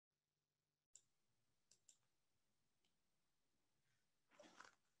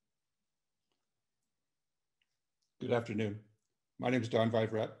Good afternoon. My name is Don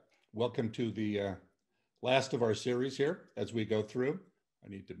Vivrette. Welcome to the last of our series here as we go through. I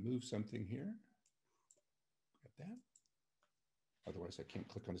need to move something here. Got that. Otherwise, I can't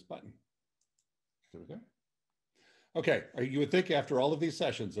click on this button. There we go. Okay, you would think after all of these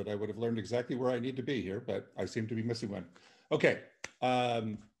sessions that I would have learned exactly where I need to be here, but I seem to be missing one. Okay,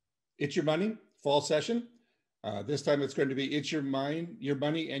 It's Your Money, fall session. This time it's going to be It's Your Money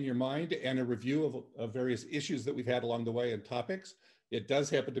and Your Mind, and a review of various issues that we've had along the way and topics. It does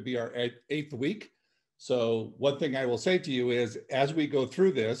happen to be our eighth week. So one thing I will say to you is, as we go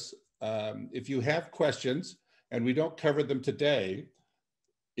through this, if you have questions and we don't cover them today,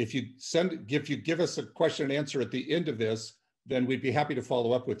 if you give us a question and answer at the end of this, then we'd be happy to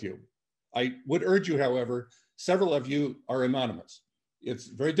follow up with you. I would urge you, however, several of you are anonymous. It's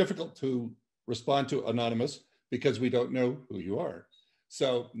very difficult to respond to anonymous because we don't know who you are.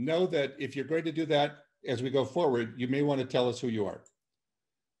 So know that if you're going to do that as we go forward, you may want to tell us who you are.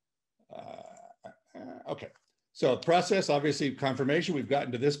 Okay, so process, obviously confirmation, we've gotten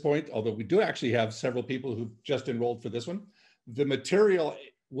to this point, although we do actually have several people who just enrolled for this one. The material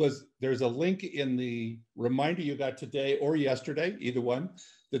there's a link in the reminder you got today or yesterday, either one,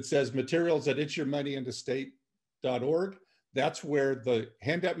 that says materials at itsyourmoneyandestate.org. That's where the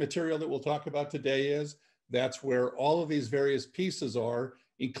handout material that we'll talk about today is. That's where all of these various pieces are,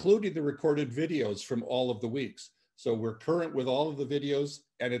 including the recorded videos from all of the weeks. So we're current with all of the videos,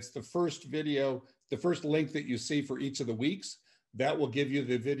 and it's the first video, the first link that you see for each of the weeks. That will give you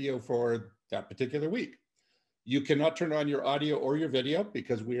the video for that particular week. You cannot turn on your audio or your video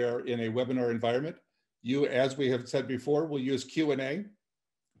because we are in a webinar environment. You, as we have said before, will use Q&A.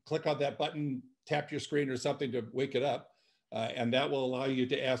 Click on that button, tap your screen or something to wake it up. And that will allow you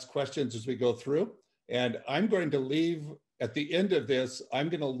to ask questions as we go through. And I'm going to leave, at the end of this, I'm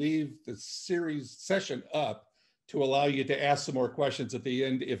going to leave the series session up to allow you to ask some more questions at the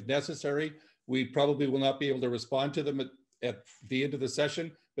end if necessary. We probably will not be able to respond to them at the end of the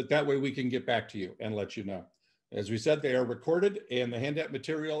session, but that way we can get back to you and let you know. As we said, they are recorded, and the handout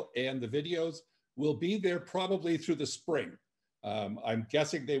material and the videos will be there probably through the spring. I'm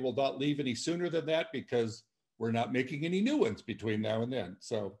guessing they will not leave any sooner than that because we're not making any new ones between now and then.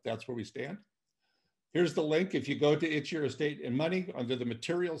 So that's where we stand. Here's the link. If you go to It's Your Estate and Money, under the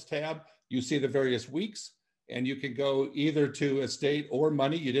Materials tab, you see the various weeks, and you can go either to Estate or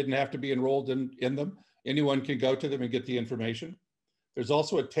Money. You didn't have to be enrolled in them. Anyone can go to them and get the information. There's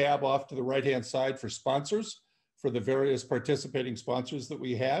also a tab off to the right-hand side for sponsors, for the various participating sponsors that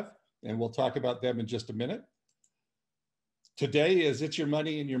we have, and we'll talk about them in just a minute. Today is It's Your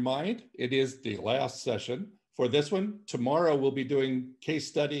Money and Your Mind. It is the last session for this one. Tomorrow we'll be doing case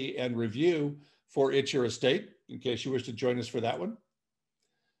study and review for It's Your Estate, in case you wish to join us for that one.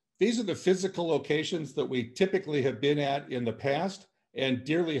 These are the physical locations that we typically have been at in the past and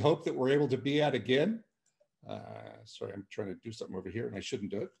dearly hope that we're able to be at again. Sorry, I'm trying to do something over here and I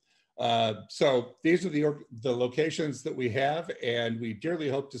shouldn't do it. So these are the locations that we have, and we dearly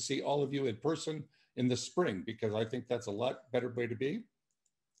hope to see all of you in person in the spring, because I think that's a lot better way to be.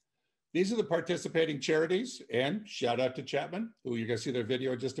 These are the participating charities, and shout out to Chapman, who you're going to see their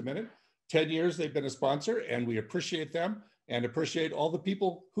video in just a minute. 10 years they've been a sponsor, and we appreciate them and appreciate all the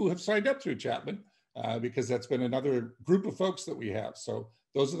people who have signed up through Chapman, because that's been another group of folks that we have. So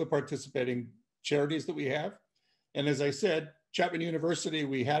those are the participating charities that we have. And as I said, Chapman University,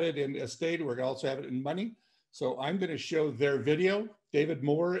 we had it in Estate, we're going to also have it in Money. So I'm going to show their video. David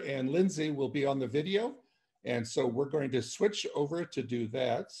Moore and Lindsay will be on the video. And so we're going to switch over to do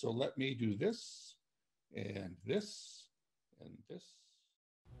that. So let me do this and this and this.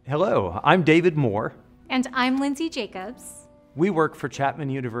 Hello, I'm David Moore. And I'm Lindsay Jacobs. We work for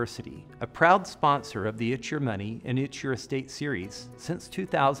Chapman University, a proud sponsor of the It's Your Money and It's Your Estate series since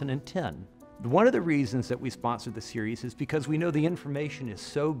 2010. One of the reasons that we sponsor the series is because we know the information is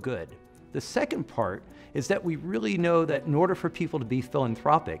so good. The second part is that we really know that in order for people to be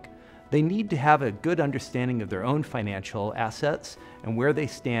philanthropic, they need to have a good understanding of their own financial assets and where they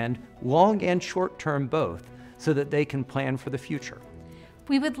stand, long and short term both, so that they can plan for the future.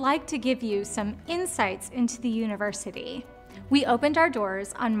 We would like to give you some insights into the university. We opened our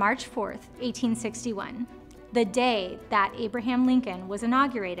doors on March 4th, 1861. The day that Abraham Lincoln was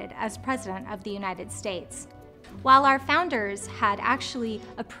inaugurated as President of the United States. While our founders had actually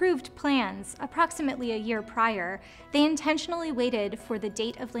approved plans approximately a year prior, they intentionally waited for the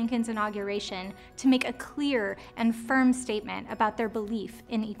date of Lincoln's inauguration to make a clear and firm statement about their belief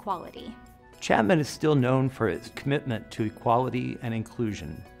in equality. Chapman is still known for its commitment to equality and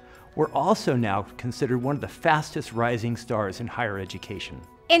inclusion. We're also now considered one of the fastest rising stars in higher education.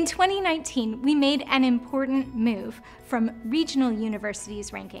 In 2019, we made an important move from regional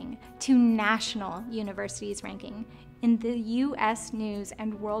universities ranking to national universities ranking in the U.S. News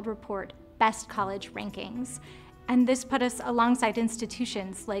and World Report Best College Rankings. And this put us alongside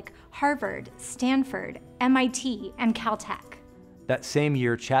institutions like Harvard, Stanford, MIT, and Caltech. That same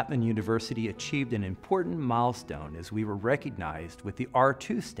year, Chapman University achieved an important milestone as we were recognized with the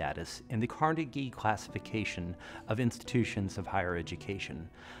R2 status in the Carnegie classification of institutions of higher education.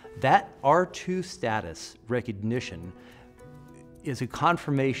 That R2 status recognition is a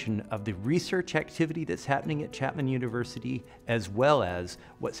confirmation of the research activity that's happening at Chapman University, as well as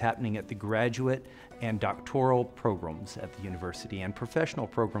what's happening at the graduate and doctoral programs at the university, and professional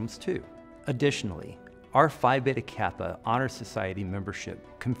programs too. Additionally, our Phi Beta Kappa Honor Society membership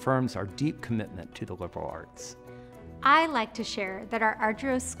confirms our deep commitment to the liberal arts. I like to share that our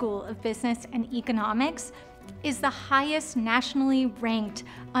Ardros School of Business and Economics is the highest nationally ranked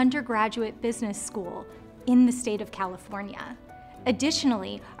undergraduate business school in the state of California.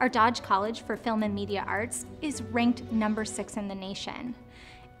 Additionally, our Dodge College for Film and Media Arts is ranked number 6 in the nation.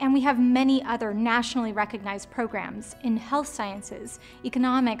 And we have many other nationally recognized programs in health sciences,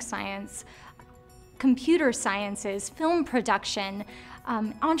 economic science, computer sciences, film production,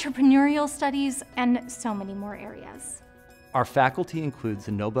 entrepreneurial studies, and so many more areas. Our faculty includes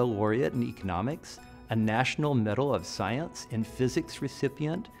a Nobel laureate in economics, a National Medal of Science in Physics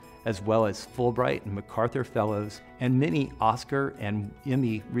recipient, as well as Fulbright and MacArthur Fellows, and many Oscar and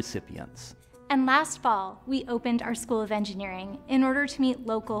Emmy recipients. And last fall, we opened our School of Engineering in order to meet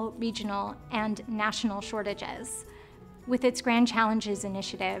local, regional, and national shortages. With its Grand Challenges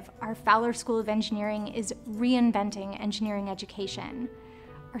initiative, our Fowler School of Engineering is reinventing engineering education.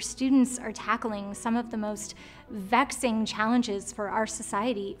 Our students are tackling some of the most vexing challenges for our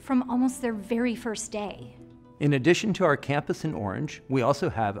society from almost their very first day. In addition to our campus in Orange, we also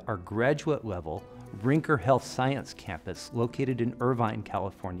have our graduate level Rinker Health Science campus located in Irvine,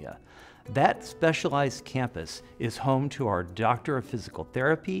 California. That specialized campus is home to our Doctor of Physical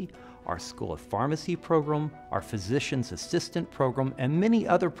Therapy, our School of Pharmacy program, our Physician's Assistant program, and many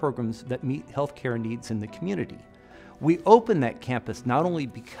other programs that meet healthcare needs in the community. We opened that campus not only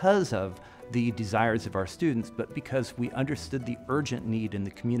because of the desires of our students, but because we understood the urgent need in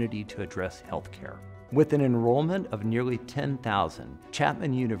the community to address healthcare. With an enrollment of nearly 10,000,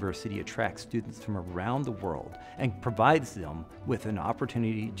 Chapman University attracts students from around the world and provides them with an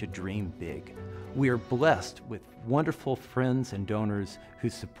opportunity to dream big. We are blessed with wonderful friends and donors who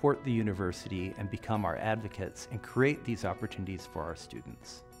support the university and become our advocates and create these opportunities for our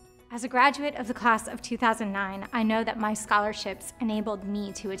students. As a graduate of the class of 2009, I know that my scholarships enabled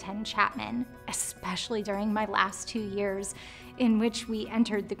me to attend Chapman, especially during my last 2 years in which we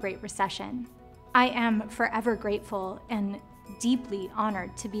entered the Great Recession. I am forever grateful and deeply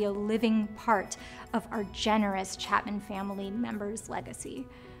honored to be a living part of our generous Chapman family members' legacy.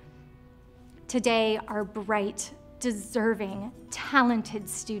 Today, our bright, deserving, talented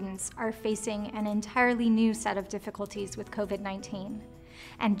students are facing an entirely new set of difficulties with COVID-19.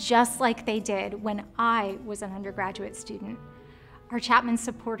 And just like they did when I was an undergraduate student, our Chapman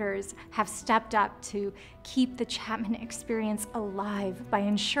supporters have stepped up to keep the Chapman experience alive by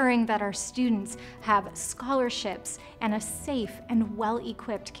ensuring that our students have scholarships and a safe and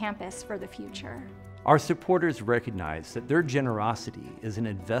well-equipped campus for the future. Our supporters recognize that their generosity is an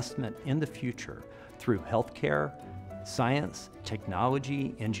investment in the future through healthcare, science,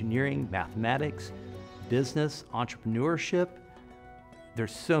 technology, engineering, mathematics, business, entrepreneurship.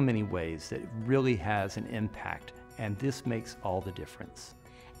 There's so many ways that it really has an impact, and this makes all the difference.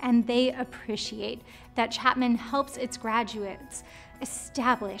 And they appreciate that Chapman helps its graduates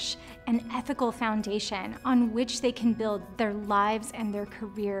establish an ethical foundation on which they can build their lives and their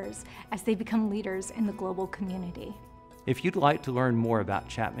careers as they become leaders in the global community. If you'd like to learn more about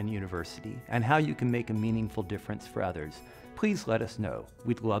Chapman University and how you can make a meaningful difference for others, please let us know.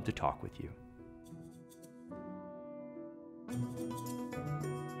 We'd love to talk with you.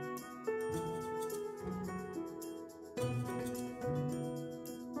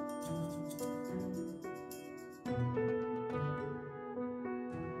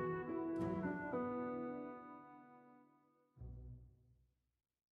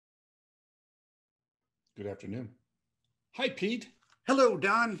 Good afternoon. Hi, Pete. Hello,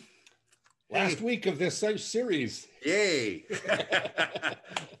 Don. Last week of this series. Yay.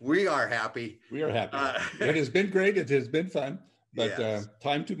 We are happy. We are happy. It has been great. It has been fun, but Yes.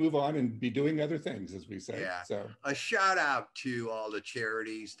 time to move on and be doing other things, as we say. Yeah. So A shout out to all the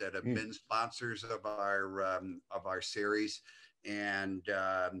charities that have been sponsors of our series. and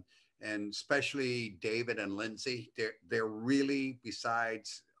especially David and Lindsay. They're really,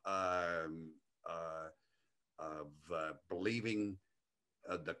 besides believing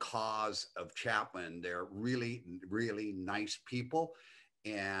the cause of Chapman, they're really, really nice people,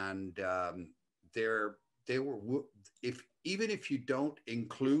 and they were, if even if you don't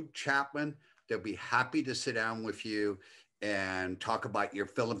include Chapman, they'll be happy to sit down with you and talk about your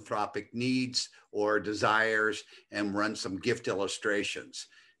philanthropic needs or desires and run some gift illustrations.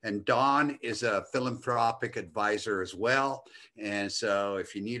 And Don is a philanthropic advisor as well. And so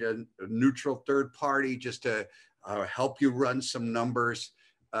if you need a neutral third party just to help you run some numbers,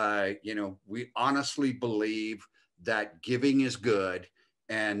 we honestly believe that giving is good,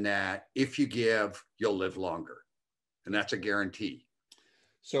 and that if you give, you'll live longer. And that's a guarantee.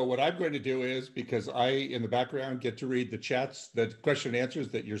 So what I'm going to do is, because I, in the background, get to read the chats, the question and answers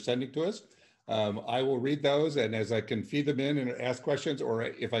that you're sending to us, I will read those, and as I can feed them in and ask questions, or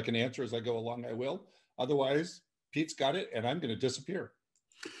if I can answer as I go along, I will. Otherwise, Pete's got it, and I'm going to disappear.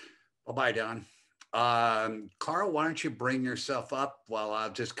 Bye-bye, Don. Carl, why don't you bring yourself up while I'll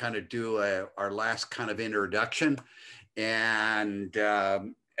just kind of do our last kind of introduction, and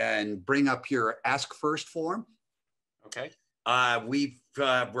bring up your Ask First form. Okay.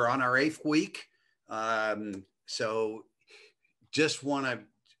 We're on our 8th week. So just want to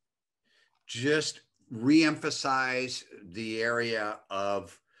reemphasize the area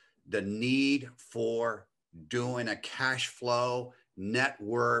of the need for doing a cash flow, net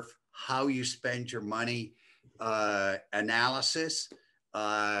worth, how you spend your money analysis.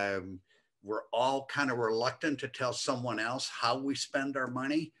 We're all kind of reluctant to tell someone else how we spend our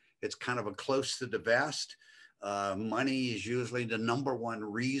money. It's kind of a close to the vest. Money is usually the #1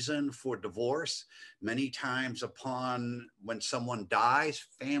 reason for divorce. Many times when someone dies,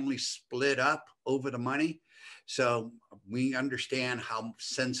 families split up over the money. So we understand how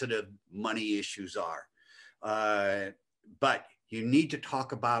sensitive money issues are. But you need to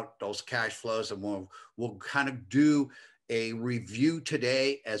talk about those cash flows, and we'll kind of do a review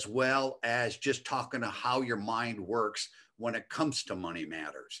today, as well as just talking to how your mind works when it comes to money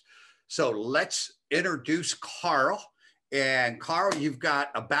matters. So let's introduce Carl. And Carl, you've got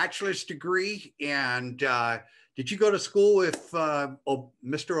a bachelor's degree. And did you go to school with Mr.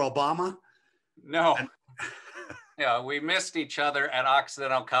 Obama? No. Yeah, we missed each other at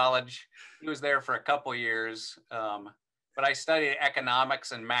Occidental College. He was there for a couple years, but I studied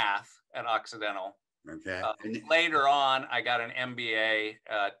economics and math at Occidental. Okay. Later on, I got an MBA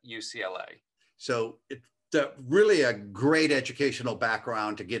at UCLA. So it's really a great educational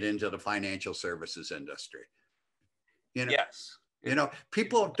background to get into the financial services industry. Yes.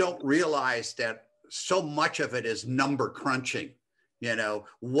 People don't realize that so much of it is number crunching.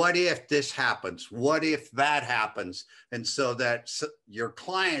 What if this happens? What if that happens? And so that your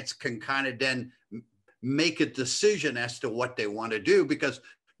clients can kind of then make a decision as to what they want to do, because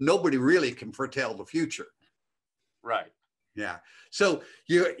nobody really can foretell the future. Right. Yeah. So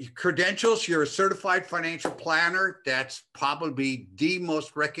your credentials, you're a certified financial planner. That's probably the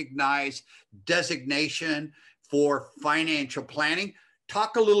most recognized designation for financial planning.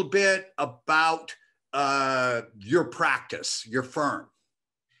 Talk a little bit about your practice, your firm.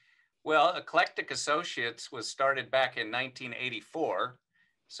 Well, Eclectic Associates was started back in 1984.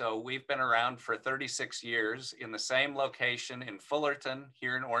 So we've been around for 36 years in the same location in Fullerton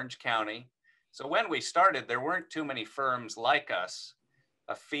here in Orange County. So when we started, there weren't too many firms like us,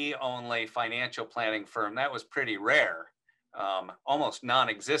 a fee-only financial planning firm. That was pretty rare, almost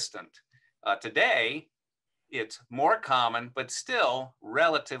non-existent. Today, it's more common, but still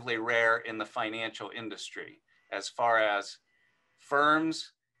relatively rare in the financial industry, as far as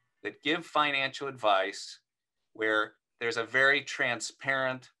firms that give financial advice where there's a very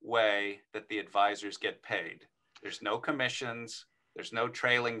transparent way that the advisors get paid. There's no commissions, there's no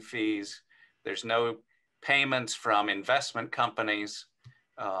trailing fees, there's no payments from investment companies.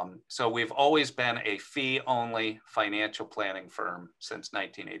 So we've always been a fee-only financial planning firm since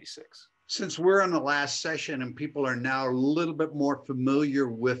 1986. Since we're in the last session and people are now a little bit more familiar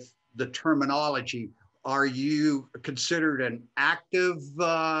with the terminology, are you considered an active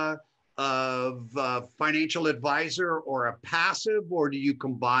financial advisor or a passive, or do you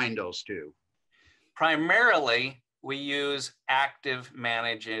combine those two? Primarily, we use active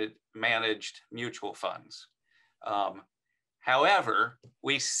managed mutual funds. However,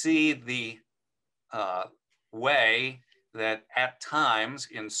 we see the way that at times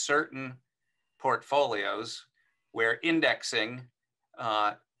in certain portfolios where indexing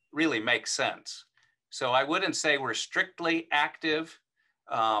really makes sense. So I wouldn't say we're strictly active.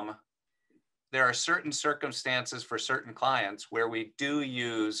 there are certain circumstances for certain clients where we do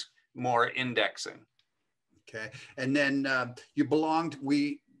use more indexing. Okay. And then you belonged,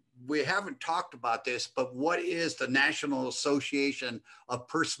 we haven't talked about this, but what is the National Association of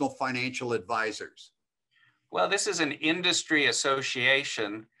Personal Financial Advisors? Well, this is an industry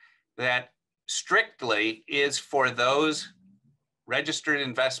association that strictly is for those registered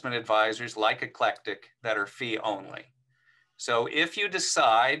investment advisors like Eclectic that are fee only. So if you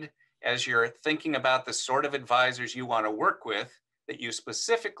decide, as you're thinking about the sort of advisors you want to work with, that you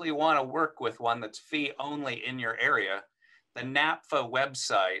specifically want to work with one that's fee only in your area, the NAPFA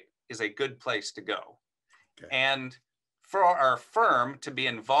website is a good place to go. Okay. And for our firm to be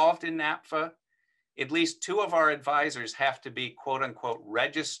involved in NAPFA, at least 2 of our advisors have to be quote unquote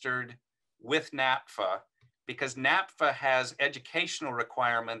registered with NAPFA, because NAPFA has educational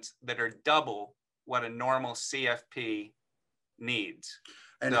requirements that are double what a normal CFP needs.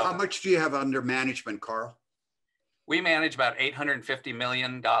 And so, how much do you have under management, Carl? We manage about $850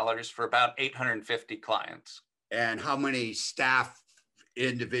 million for about 850 clients. And how many staff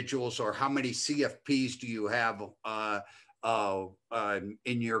individuals or how many CFPs do you have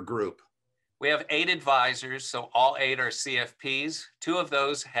in your group? We have 8 advisors, so all 8 are CFPs. 2 of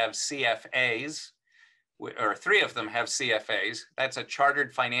those have CFAs, or 3 of them have CFAs. That's a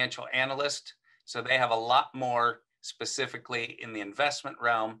chartered financial analyst. So they have a lot more specifically in the investment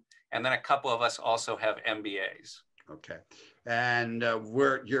realm. And then a couple of us also have MBAs. Okay. And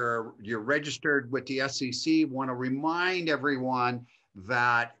you're registered with the SEC. Want to remind everyone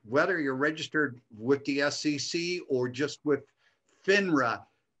that whether you're registered with the SEC or just with FINRA,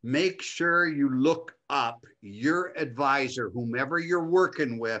 make sure you look up your advisor, whomever you're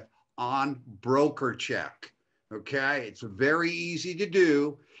working with, on broker check. Okay. It's very easy to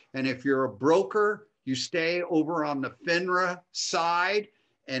do. And if you're a broker, you stay over on the FINRA side.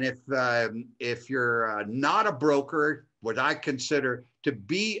 And if you're not a broker, what I consider to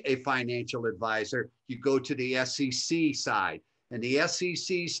be a financial advisor, you go to the SEC side. And the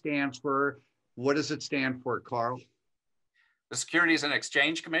SEC stands for, what does it stand for, Carl? The Securities and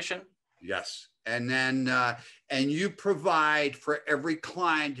Exchange Commission? Yes. And then, and you provide for every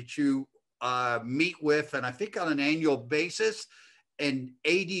client that you meet with, and I think on an annual basis, an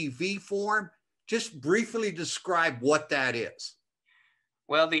ADV form. Just briefly describe what that is.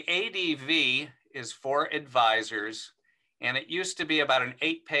 Well, the ADV is for advisors, and it used to be about an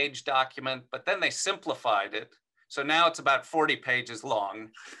 8-page document, but then they simplified it. So now it's about 40 pages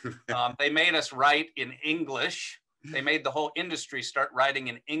long. They made us write in English. They made the whole industry start writing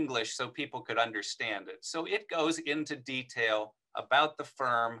in English so people could understand it. So it goes into detail about the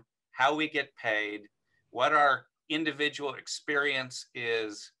firm, how we get paid, what our individual experience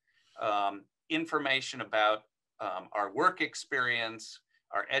is, information about our work experience,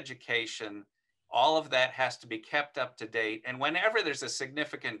 our education. All of that has to be kept up to date. And whenever there's a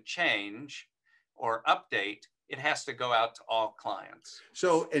significant change or update, it has to go out to all clients.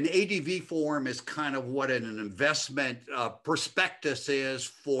 So an ADV form is kind of what an investment prospectus is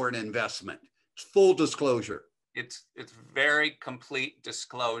for an investment. It's full disclosure. It's very complete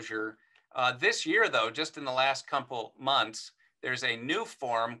disclosure. This year, though, just in the last couple months, there's a new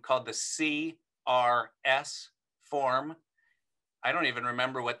form called the CRS form. I don't even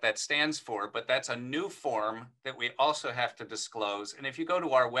remember what that stands for, but that's a new form that we also have to disclose. And if you go to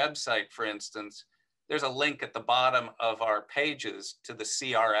our website, for instance, there's a link at the bottom of our pages to the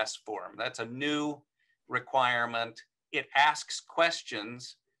CRS form. That's a new requirement. It asks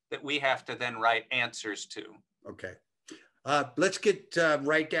questions that we have to then write answers to. Okay. Let's get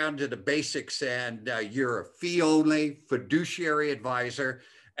right down to the basics. And you're a fee-only fiduciary advisor.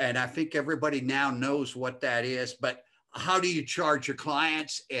 And I think everybody now knows what that is. But how do you charge your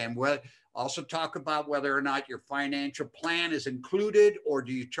clients? And also talk about whether or not your financial plan is included, or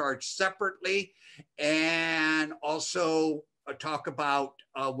do you charge separately? And also talk about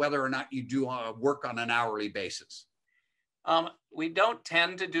whether or not you do work on an hourly basis. We don't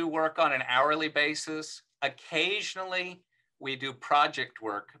tend to do work on an hourly basis. Occasionally, we do project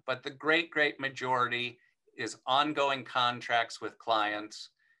work, but the great majority is ongoing contracts with clients.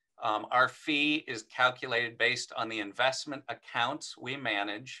 Our fee is calculated based on the investment accounts we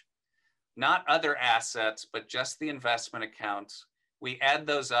manage, not other assets, but just the investment accounts. We add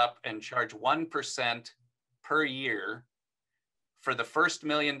those up and charge 1% per year for the first $1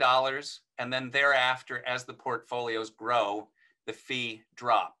 million. And then thereafter, as the portfolios grow, the fee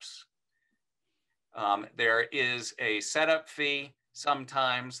drops. There is a setup fee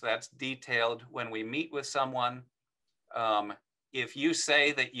sometimes that's detailed when we meet with someone. If you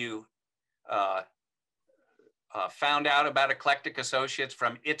say that you found out about Eclectic Associates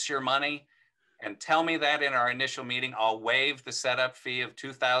from It's Your Money, and tell me that in our initial meeting, I'll waive the setup fee of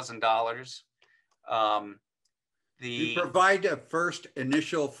 $2,000. You provide a first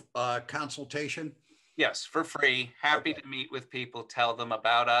initial consultation? Yes, for free. Happy to meet with people, tell them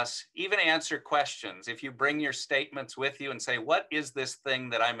about us, even answer questions. If you bring your statements with you and say, what is this thing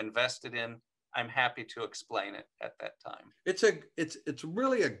that I'm invested in? I'm happy to explain it at that time. It's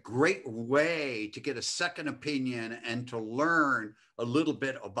really a great way to get a second opinion and to learn a little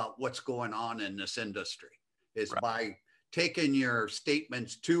bit about what's going on in this industry, is right, by taking your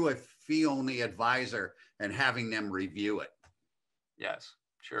statements to a fee-only advisor and having them review it. Yes,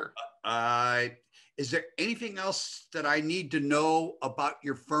 sure. Is there anything else that I need to know about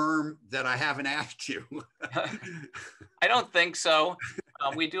your firm that I haven't asked you? I don't think so.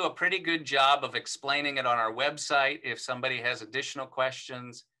 We do a pretty good job of explaining it on our website. If somebody has additional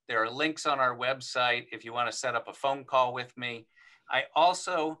questions, there are links on our website if you want to set up a phone call with me. I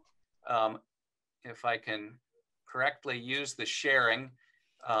also, if I can correctly use the sharing,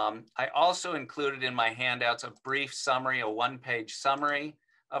 I also included in my handouts a brief summary, a one-page summary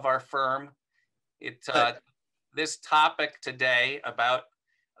of our firm. This topic today about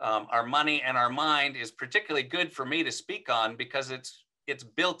our money and our mind is particularly good for me to speak on because it's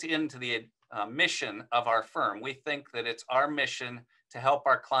built into the mission of our firm. We think that it's our mission to help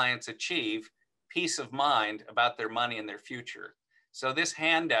our clients achieve peace of mind about their money and their future. So this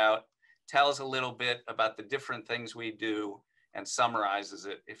handout tells a little bit about the different things we do and summarizes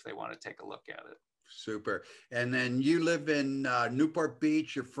it if they want to take a look at it. Super. And then you live in Newport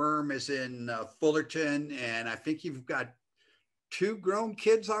Beach. Your firm is in Fullerton, and I think you've got 2 grown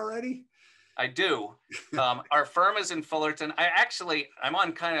kids already? I do. Our firm is in Fullerton. I'm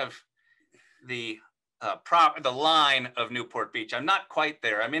on kind of the line of Newport Beach. I'm not quite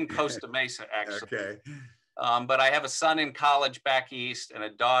there. I'm in Costa Mesa, actually. Okay. But I have a son in college back east and a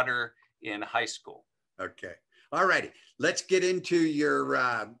daughter in high school. Okay. All righty. Let's get into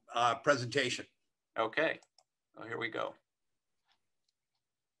your presentation. Okay. Well, here we go.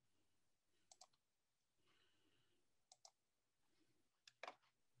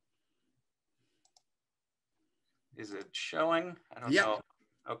 Is it showing? I don't know.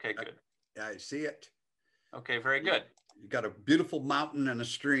 Okay, good. I see it. Okay, very good. You got a beautiful mountain and a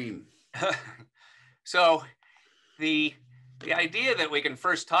stream. So the idea that we can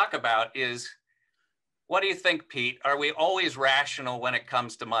first talk about is, what do you think, Pete? Are we always rational when it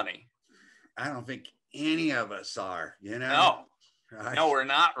comes to money? I don't think any of us are, you know? No, no, we're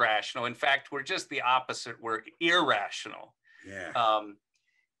not rational. In fact, we're just the opposite. We're irrational. Yeah.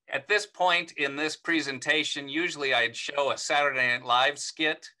 At this point in this presentation, usually I'd show a Saturday Night Live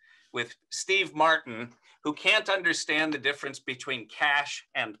skit with Steve Martin, who can't understand the difference between cash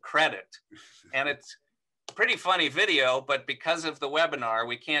and credit. And it's a pretty funny video, but because of the webinar,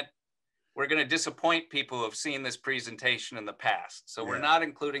 we're going to disappoint people who have seen this presentation in the past. So we're not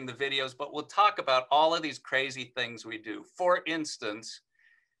including the videos, but we'll talk about all of these crazy things we do. For instance,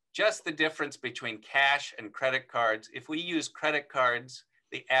 just the difference between cash and credit cards. If we use credit cards,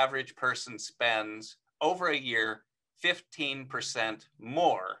 the average person spends over a year 15%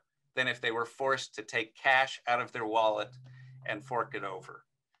 more than if they were forced to take cash out of their wallet and fork it over.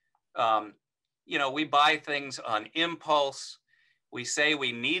 You know, we buy things on impulse. We say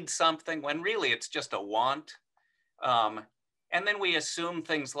we need something when really it's just a want. And then we assume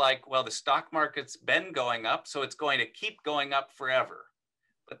things like, well, the stock market's been going up, so it's going to keep going up forever.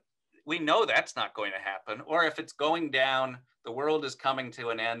 But we know that's not going to happen. Or if it's going down, the world is coming to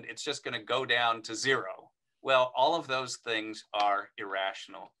an end, it's just going to go down to zero. Well, all of those things are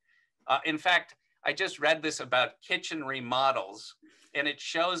irrational. In fact, I just read this about kitchen remodels, and it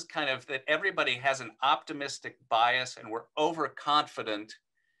shows kind of that everybody has an optimistic bias and we're overconfident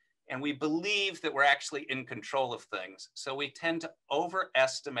and we believe that we're actually in control of things. So we tend to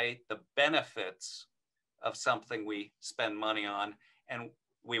overestimate the benefits of something we spend money on and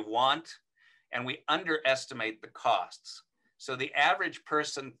we want, and we underestimate the costs. So the average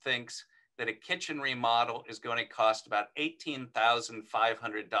person thinks that a kitchen remodel is going to cost about $18,500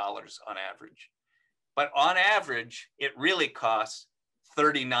 on average. But on average, it really costs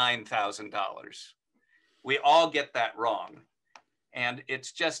 $39,000. We all get that wrong. And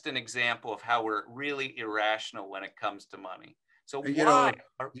it's just an example of how we're really irrational when it comes to money. So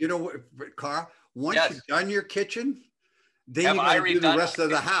Carl, once you've done your kitchen, then you got to do the rest of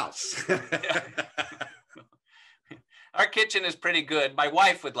the house. Our kitchen is pretty good. My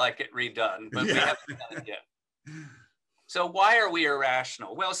wife would like it redone, but we haven't done it yet. So why are we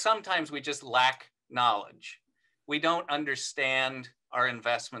irrational? Well, sometimes we just lack knowledge. We don't understand our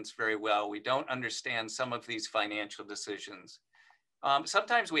investments very well. We don't understand some of these financial decisions.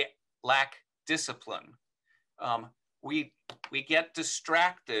 Sometimes we lack discipline. We get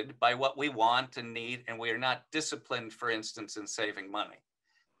distracted by what we want and need, and we are not disciplined, for instance, in saving money.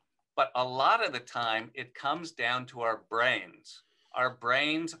 But a lot of the time, it comes down to our brains. Our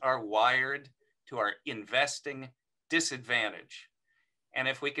brains are wired to our investing disadvantage. And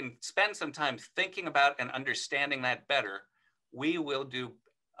if we can spend some time thinking about and understanding that better, we will do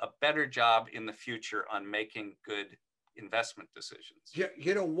a better job in the future on making good investment decisions. Yeah,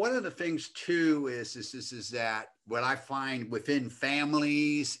 you know, one of the things too is that what I find within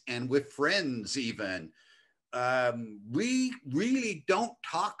families and with friends even, we really don't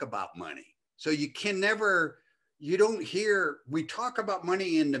talk about money. So you don't hear, we talk about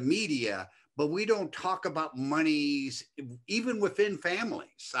money in the media, but we don't talk about monies even within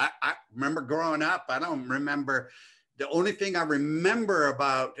families. I remember growing up, I don't remember, the only thing I remember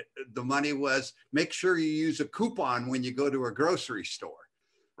about the money was make sure you use a coupon when you go to a grocery store.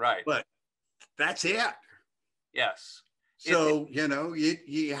 Right. But that's it. Yes. So, you know,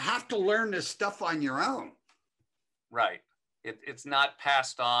 you have to learn this stuff on your own. Right. It's not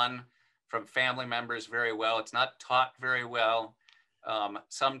passed on from family members very well. It's not taught very well.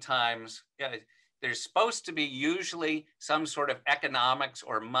 Sometimes, yeah, there's supposed to be usually some sort of economics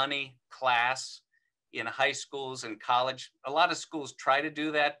or money class in high schools and college. A lot of schools try to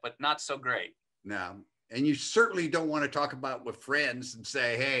do that, but not so great. No. And you certainly don't want to talk about with friends and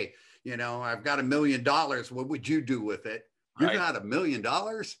say, hey, you know, I've got $1 million. What would you do with it? You Right. got $1 million?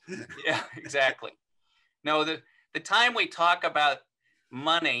 Yeah, exactly. No, the time we talk about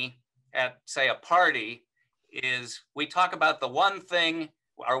money at, say, a party is we talk about the one thing,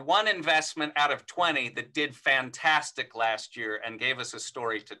 our one investment out of 20 that did fantastic last year and gave us a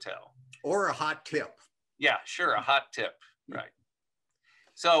story to tell. Or a hot tip. Yeah, sure, a hot tip, right.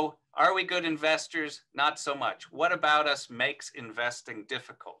 So are we good investors? Not so much. What about us makes investing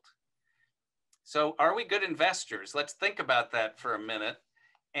difficult? So are we good investors? Let's think about that for a minute.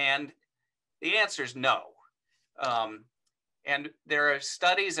 And the answer is no. And there are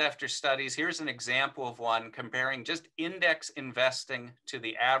studies after studies. Here's an example of one comparing just index investing to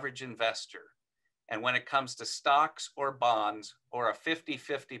the average investor. And when it comes to stocks or bonds or a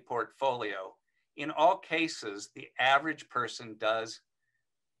 50-50 portfolio, in all cases, the average person does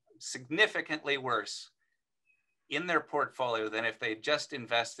significantly worse in their portfolio than if they just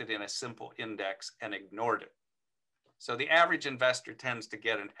invested in a simple index and ignored it. So the average investor tends to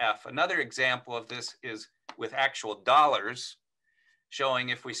get an F. Another example of this is with actual dollars, showing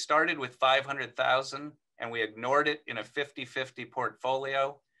if we started with 500,000 and we ignored it in a 50-50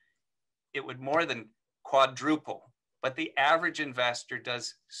 portfolio, it would more than quadruple. But the average investor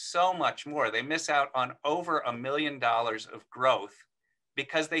does so much more. They miss out on over $1 million of growth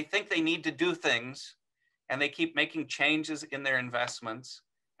because they think they need to do things and they keep making changes in their investments.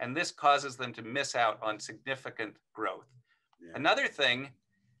 And this causes them to miss out on significant growth. Yeah. Another thing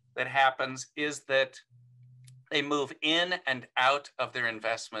that happens is that they move in and out of their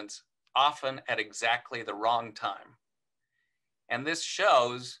investments often at exactly the wrong time. And this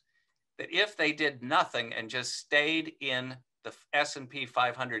shows that if they did nothing and just stayed in the S&P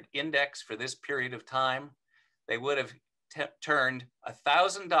 500 index for this period of time, they would have turned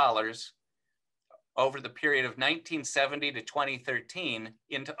 $1,000 over the period of 1970 to 2013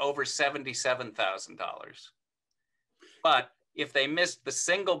 into over $77,000. But if they missed the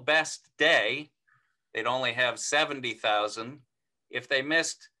single best day, they'd only have 70,000. If they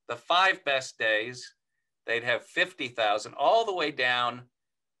missed the 5 best days, they'd have 50,000, all the way down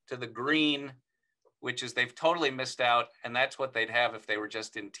to the green, which is they've totally missed out, and that's what they'd have if they were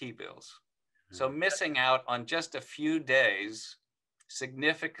just in T-bills. So missing out on just a few days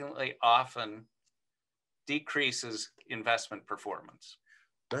significantly often decreases investment performance.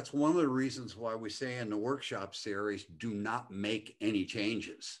 That's one of the reasons why we say in the workshop series, do not make any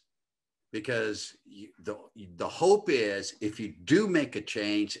changes. Because the hope is if you do make a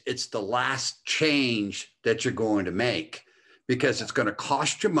change, it's the last change that you're going to make, because it's going to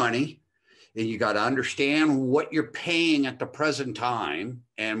cost you money, and you got to understand what you're paying at the present time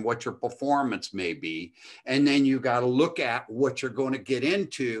and what your performance may be. And then you got to look at what you're going to get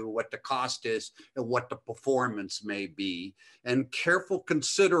into, what the cost is and what the performance may be, and careful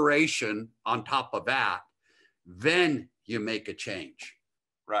consideration on top of that, then you make a change.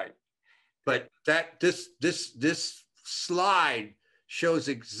 Right. But this slide shows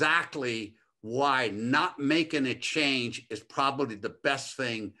exactly why not making a change is probably the best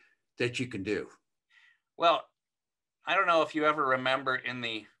thing that you can do. Well, I don't know if you ever remember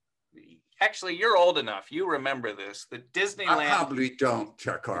actually you're old enough, you remember this, that Disneyland. I probably don't,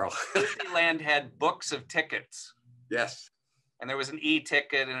 Carl. Disneyland had books of tickets. Yes. And there was an E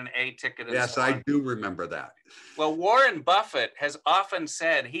ticket and an A ticket. And yes, so on. I do remember that. Well, Warren Buffett has often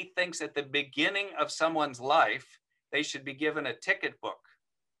said he thinks at the beginning of someone's life, they should be given a ticket book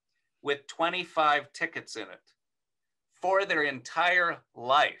with 25 tickets in it for their entire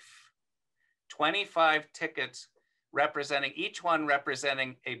life. 25 tickets representing, each one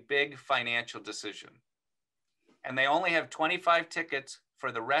representing a big financial decision. And they only have 25 tickets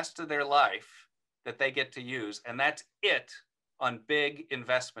for the rest of their life that they get to use. And that's it on big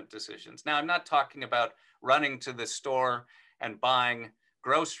investment decisions. Now, I'm not talking about running to the store and buying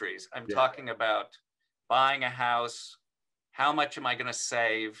groceries. I'm talking about buying a house. How much am I going to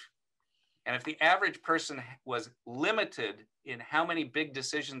save? And if the average person was limited in how many big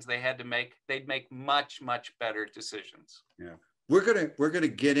decisions they had to make, they'd make much, much better decisions. Yeah. We're gonna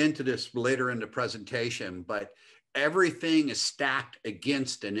get into this later in the presentation, but everything is stacked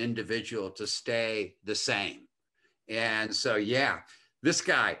against an individual to stay the same. And so, yeah, this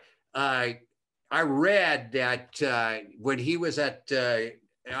guy, I read that when he was at, I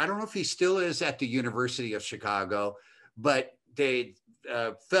don't know if he still is at the University of Chicago, but they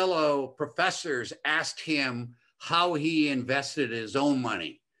fellow professors asked him how he invested his own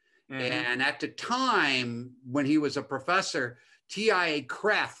money. Mm-hmm. And at the time when he was a professor,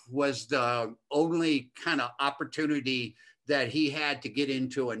 TIAA-CREF was the only kind of opportunity that he had to get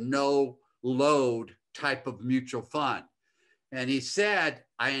into a no load type of mutual fund. And he said,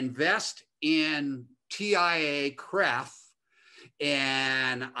 I invest in TIAA-CREF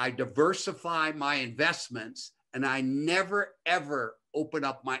and I diversify my investments, and I never, ever open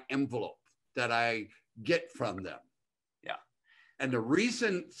up my envelope that I get from them. Yeah. And the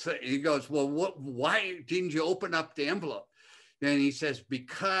reason, so he goes, well, why didn't you open up the envelope? And he says,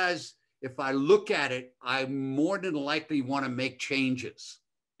 because if I look at it, I more than likely want to make changes.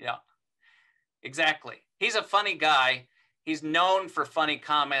 Yeah, exactly. He's a funny guy. He's known for funny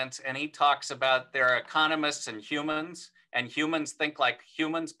comments, and he talks about there are economists and humans think like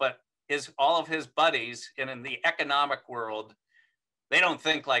humans, but all of his buddies in the economic world, they don't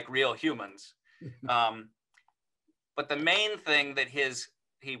think like real humans. But the main thing that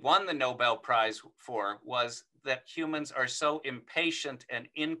he won the Nobel Prize for was that humans are so impatient and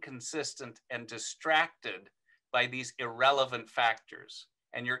inconsistent and distracted by these irrelevant factors.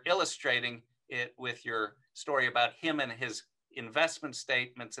 And you're illustrating it with your story about him and his investment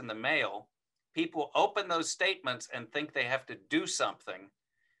statements in the mail. People open those statements and think they have to do something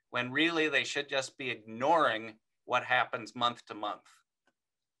when really they should just be ignoring what happens month to month.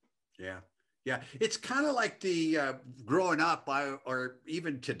 Yeah. Yeah. It's kind of like the growing up, or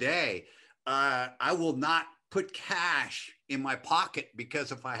even today, I will not put cash in my pocket,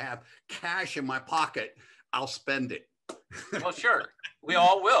 because if I have cash in my pocket, I'll spend it. Well, sure. We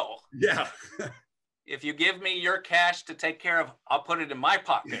all will. Yeah. If you give me your cash to take care of, I'll put it in my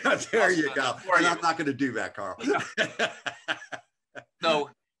pocket. Yeah, there you go. And I'm not going to do that, Carl. Yeah. So,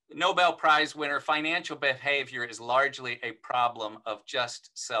 Nobel Prize winner, financial behavior is largely a problem of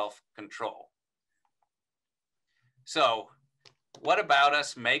just self-control. So, what about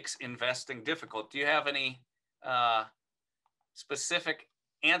us makes investing difficult? Do you have any specific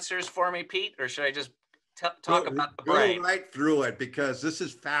answers for me, Pete, or should I just talk about the brain? Go right through it, because this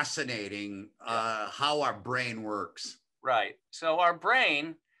is fascinating, how our brain works. Right. So our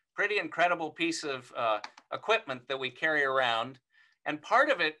brain, pretty incredible piece of equipment that we carry around, and part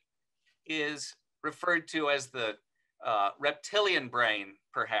of it is referred to as the reptilian brain,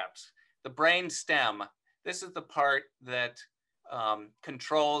 perhaps, the brain stem. This is the part that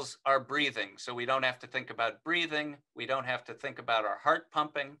controls our breathing. So we don't have to think about breathing. We don't have to think about our heart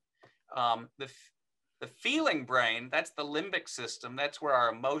pumping. The feeling brain, that's the limbic system. That's where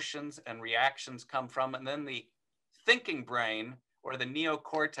our emotions and reactions come from. And then the thinking brain, or the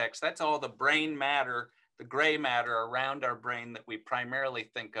neocortex, that's all the brain matter, the gray matter around our brain that we primarily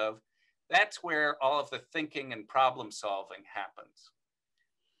think of. That's where all of the thinking and problem solving happens.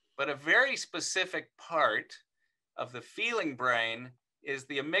 But a very specific part of the feeling brain is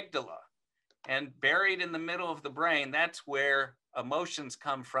the amygdala. And buried in the middle of the brain, that's where emotions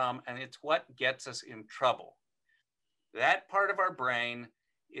come from, and it's what gets us in trouble. That part of our brain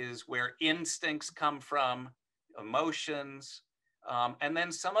is where instincts come from, emotions, and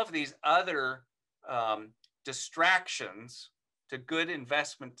then some of these other distractions to good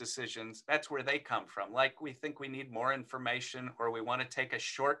investment decisions, that's where they come from. Like we think we need more information, or we want to take a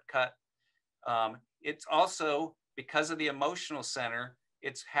shortcut. It's also because of the emotional center,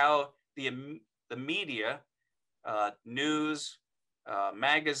 it's how the media, news,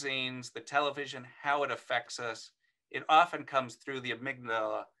 magazines, the television, how it affects us. It often comes through the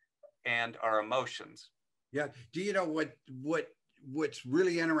amygdala and our emotions. Yeah. Do you know what's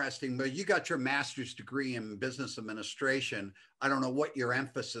really interesting? But you got your master's degree in business administration. I don't know what your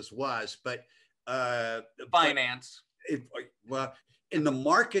emphasis was, but finance. Well, in the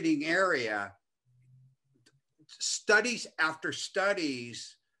marketing area, studies after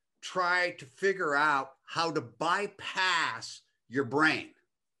studies try to figure out how to bypass your brain.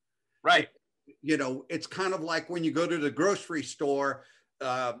 Right. You know, it's kind of like when you go to the grocery store,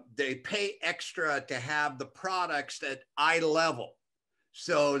 they pay extra to have the products at eye level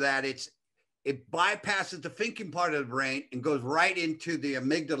so that it bypasses the thinking part of the brain and goes right into the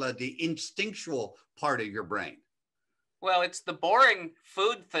amygdala, the instinctual part of your brain. Well, it's the boring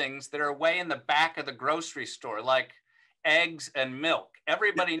food things that are way in the back of the grocery store, like eggs and milk.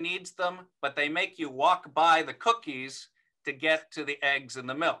 Everybody needs them, but they make you walk by the cookies to get to the eggs and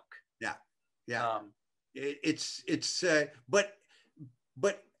the milk. Yeah, yeah.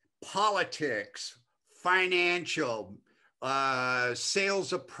 But politics, financial,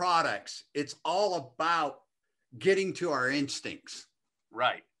 sales of products, it's all about getting to our instincts.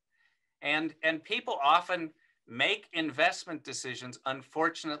 Right. And people often make investment decisions,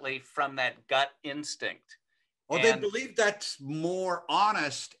 unfortunately, from that gut instinct. Well, they believe that's more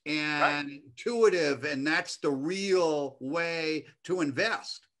honest and intuitive, and that's the real way to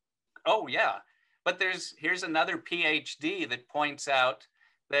invest. Oh, yeah. But here's another PhD that points out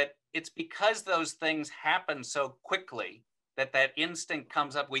that it's because those things happen so quickly that instinct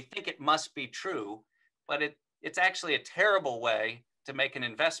comes up. We think it must be true, but it's actually a terrible way to make an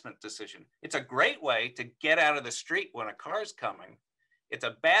investment decision. It's a great way to get out of the street when a car's coming. It's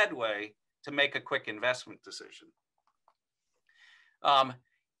a bad way to make a quick investment decision.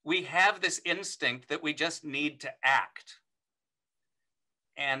 We have this instinct that we just need to act.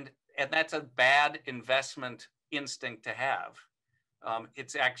 And that's a bad investment instinct to have.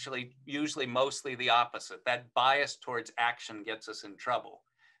 It's actually usually mostly the opposite. That bias towards action gets us in trouble.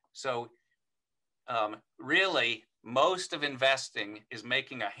 So really, most of investing is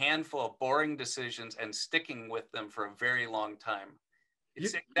making a handful of boring decisions and sticking with them for a very long time.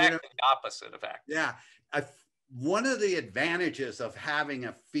 It's exactly the opposite of acting. Yeah. One of the advantages of having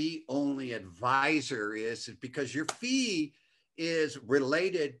a fee-only advisor is because your fee is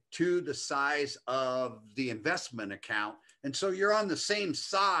related to the size of the investment account. And so you're on the same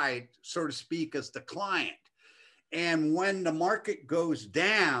side, so to speak, as the client. And when the market goes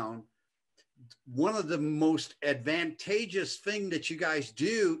down, one of the most advantageous thing that you guys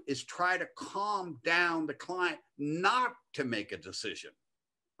do is try to calm down the client not to make a decision.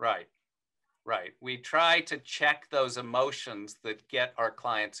 Right. Right. We try to check those emotions that get our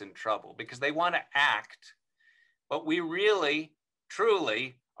clients in trouble because they want to act, but we really,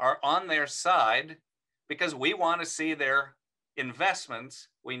 truly are on their side because we want to see their investments.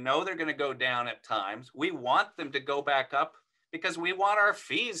 We know they're going to go down at times. We want them to go back up because we want our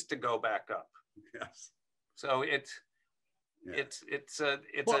fees to go back up. Yes. So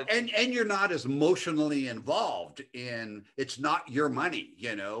and you're not as emotionally involved in, it's not your money,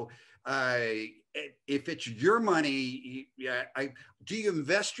 you know. If it's your money, do you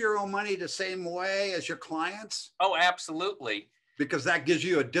invest your own money the same way as your clients? Oh, absolutely. Because that gives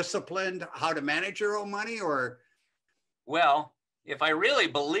you a discipline how to manage your own money, or? Well, if I really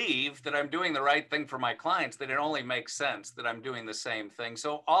believe that I'm doing the right thing for my clients, then it only makes sense that I'm doing the same thing.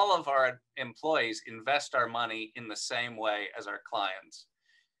 So all of our employees invest our money in the same way as our clients.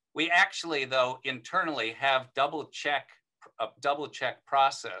 We actually, though, internally have a double check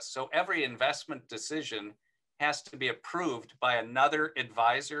process. So every investment decision has to be approved by another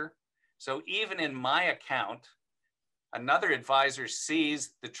advisor. So even in my account, another advisor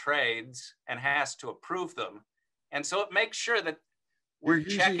sees the trades and has to approve them. And so it makes sure that we're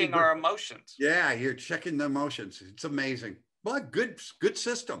checking our emotions. Yeah, you're checking the emotions. It's amazing. Well, good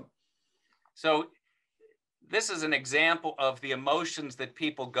system. So this is an example of the emotions that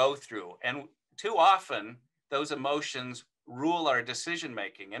people go through. And too often, those emotions rule our decision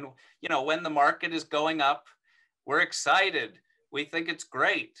making. And, you know, when the market is going up, we're excited. We think it's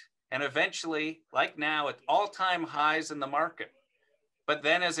great. And eventually, like now, at all-time highs in the market. But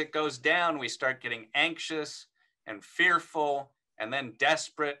then as it goes down, we start getting anxious and fearful and then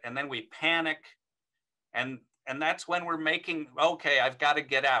desperate, and then we panic. And that's when we're making, okay, I've got to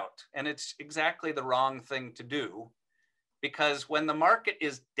get out. And it's exactly the wrong thing to do, because when the market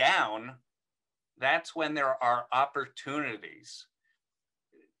is down, that's when there are opportunities.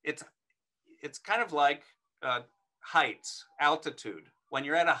 It's kind of like heights, altitude. When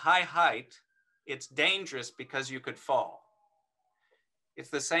you're at a high height, it's dangerous because you could fall. It's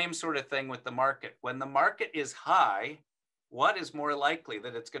the same sort of thing with the market. When the market is high, what is more likely,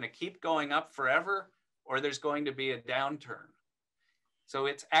 that it's going to keep going up forever, or there's going to be a downturn. So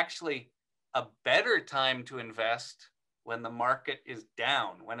it's actually a better time to invest when the market is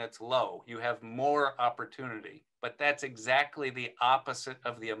down, when it's low. You have more opportunity, but that's exactly the opposite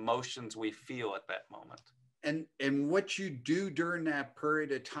of the emotions we feel at that moment. And what you do during that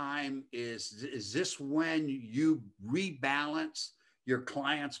period of time is this when you rebalance your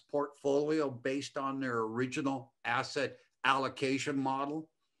client's portfolio based on their original asset allocation model?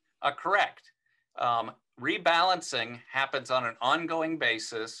 Correct. Rebalancing happens on an ongoing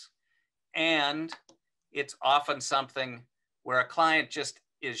basis, and it's often something where a client just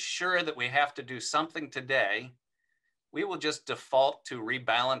is sure that we have to do something today. We will just default to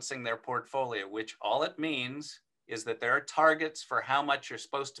rebalancing their portfolio, which all it means is that there are targets for how much you're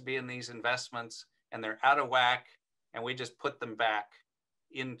supposed to be in these investments, and they're out of whack, and we just put them back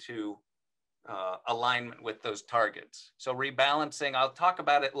into alignment with those targets. So rebalancing, I'll talk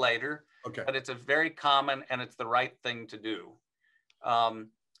about it later, okay, but it's a very common and it's the right thing to do.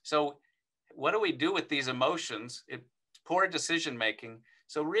 So what do we do with these emotions? It's poor decision making.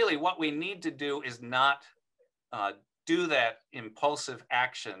 So really what we need to do is not do that impulsive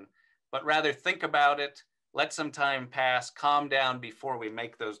action, but rather think about it, let some time pass, calm down before we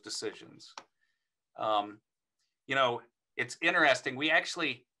make those decisions. You know, it's interesting. We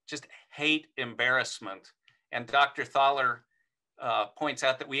actually just hate embarrassment. And Dr. Thaler points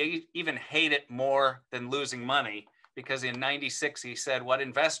out that we even hate it more than losing money, because in '96, he said, what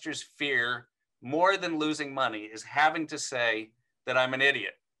investors fear more than losing money is having to say that I'm an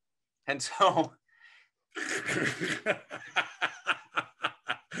idiot. And so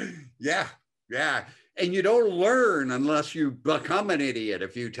yeah. And you don't learn unless you become an idiot a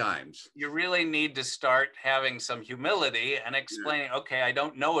few times. You really need to start having some humility and explaining, okay, I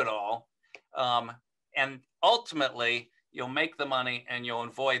don't know it all. And ultimately, you'll make the money and you'll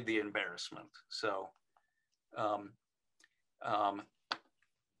avoid the embarrassment. So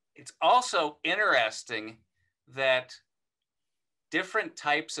it's also interesting that different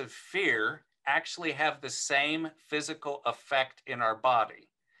types of fear actually have the same physical effect in our body.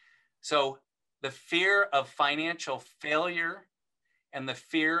 So the fear of financial failure and the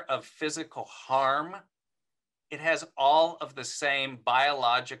fear of physical harm, it has all of the same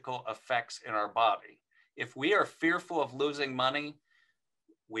biological effects in our body. If we are fearful of losing money,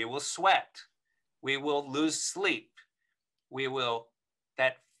 we will sweat, we will lose sleep,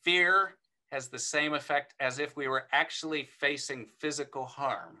 that fear has the same effect as if we were actually facing physical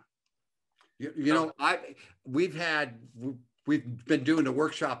harm. You know, we've been doing the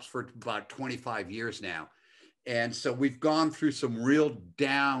workshops for about 25 years now. And so we've gone through some real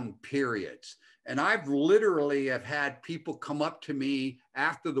down periods. And I've literally have had people come up to me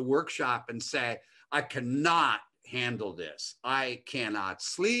after the workshop and say, I cannot handle this. I cannot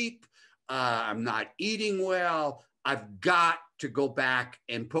sleep. I'm not eating well. I've got to go back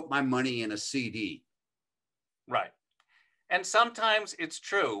and put my money in a CD. Right. And sometimes it's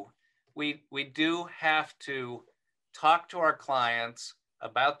true. We do have to talk to our clients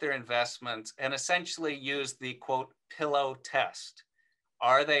about their investments and essentially use the quote pillow test.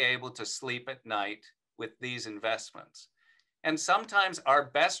 Are they able to sleep at night with these investments? And sometimes our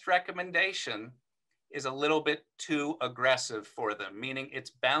best recommendation is a little bit too aggressive for them, meaning it's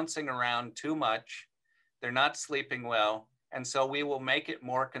bouncing around too much. They're not sleeping well. And so we will make it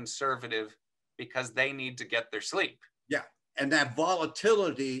more conservative because they need to get their sleep. Yeah. And that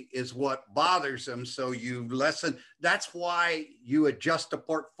volatility is what bothers them. So you lessen. That's why you adjust the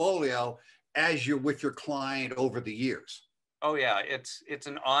portfolio as you're with your client over the years. Oh yeah, it's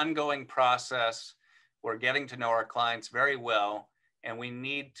an ongoing process. We're getting to know our clients very well, and we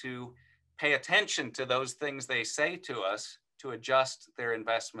need to pay attention to those things they say to us to adjust their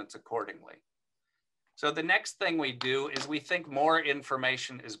investments accordingly. So the next thing we do is we think more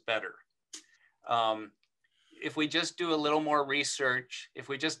information is better. If we just do a little more research, if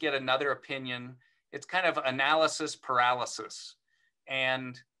we just get another opinion, it's kind of analysis paralysis.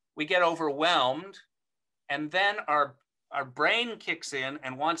 And we get overwhelmed, and then our brain kicks in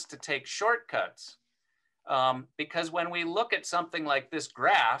and wants to take shortcuts. Because when we look at something like this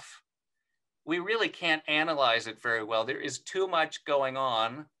graph, we really can't analyze it very well. There is too much going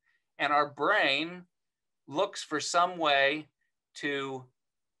on, and our brain looks for some way to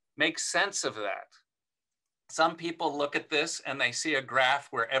make sense of that. Some people look at this and they see a graph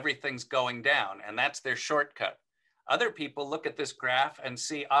where everything's going down, and that's their shortcut. Other people look at this graph and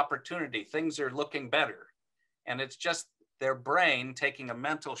see opportunity. Things are looking better. And it's just their brain taking a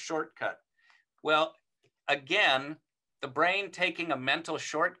mental shortcut. Well, again, the brain taking a mental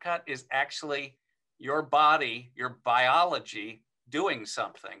shortcut is actually your body, your biology doing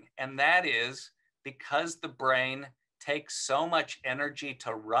something. And that is because the brain takes so much energy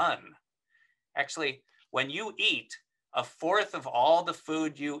to run. Actually, when you eat, a fourth of all the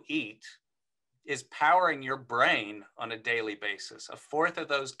food you eat is powering your brain on a daily basis. A fourth of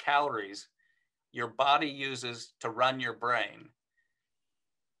those calories your body uses to run your brain.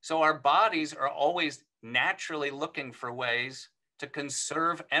 So our bodies are always naturally looking for ways to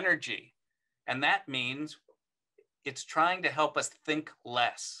conserve energy. And that means it's trying to help us think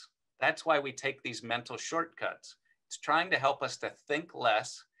less. That's why we take these mental shortcuts. It's trying to help us to think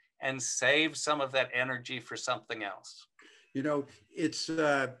less and save some of that energy for something else. You know, it's,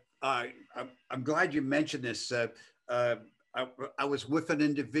 I'm glad you mentioned this. I was with an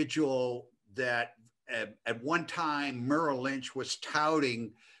individual that at one time Merrill Lynch was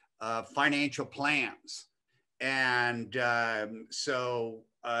touting financial plans. And so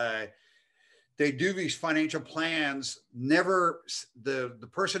they do these financial plans, never, the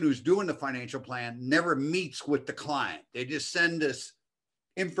person who's doing the financial plan never meets with the client. They just send us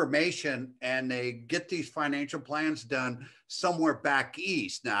information and they get these financial plans done somewhere back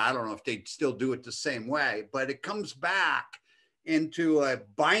east. Now, I don't know if they still do it the same way, but it comes back into a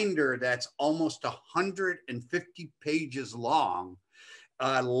binder that's almost 150 pages long,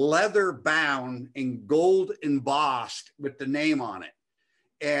 leather bound and gold embossed with the name on it.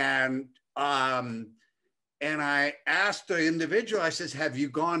 And I asked the individual, I says, have you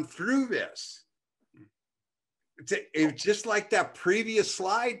gone through this? It's just like that previous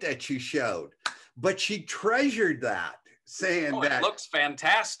slide that you showed, but she treasured that, saying that it looks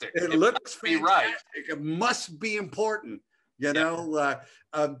fantastic. It looks fantastic. Right. It must be important. You know,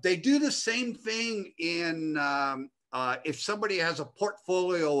 they do the same thing in if somebody has a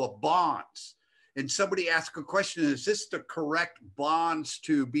portfolio of bonds and somebody asks a question, is this the correct bonds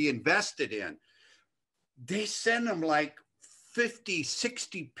to be invested in? They send them like 50,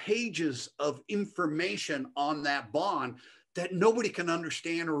 60 pages of information on that bond that nobody can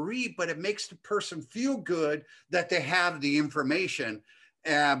understand or read, but it makes the person feel good that they have the information,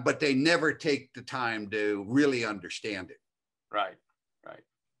 but they never take the time to really understand it. Right, right.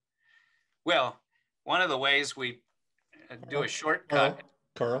 Well, one of the ways we do a shortcut.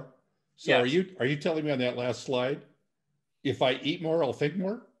 Carl, so yes. Are you telling me on that last slide, if I eat more, I'll think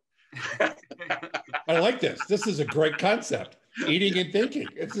more? I like this. This is a great concept. Eating and thinking.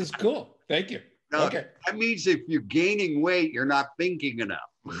 This is cool. Thank you. No, okay. That means if you're gaining weight, you're not thinking enough.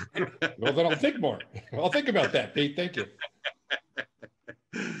 Well, then I'll think more. I'll think about that, Pete. Thank you.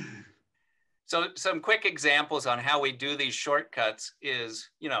 So some quick examples on how we do these shortcuts is,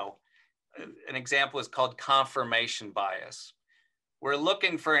 you know, an example is called confirmation bias. We're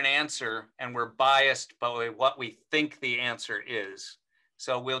looking for an answer and we're biased by what we think the answer is.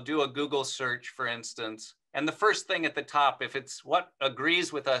 So we'll do a Google search, for instance, and the first thing at the top, if it's what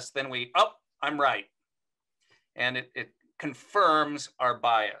agrees with us, then we, oh, I'm right. And it confirms our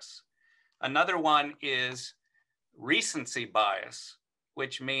bias. Another one is recency bias,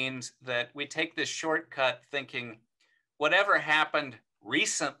 which means that we take this shortcut thinking whatever happened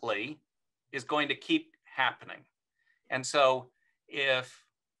recently is going to keep happening. And so if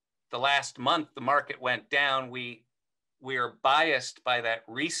the last month the market went down, we are biased by that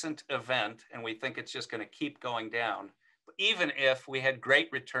recent event and we think it's just going to keep going down, even if we had great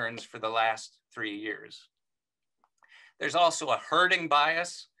returns for the last 3 years. There's also a herding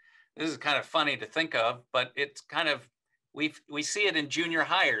bias. This is kind of funny to think of, but it's kind of, we see it in junior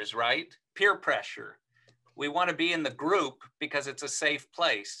hires, right? Peer pressure. We want to be in the group because it's a safe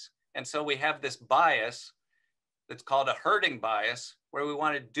place. And so we have this bias that's called a herding bias, where we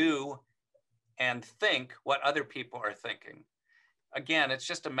want to do and think what other people are thinking. Again, it's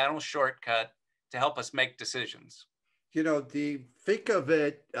just a mental shortcut to help us make decisions. You know, think of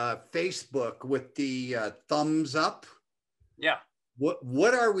it, Facebook with the thumbs up. Yeah.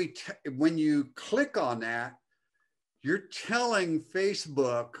 What are we, when you click on that, you're telling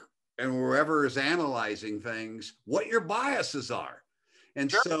Facebook and whoever is analyzing things what your biases are.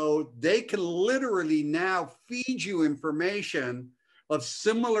 And sure. So they can literally now feed you information of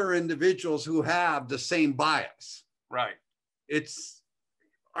similar individuals who have the same bias. Right. It's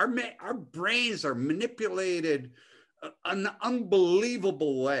our brains are manipulated in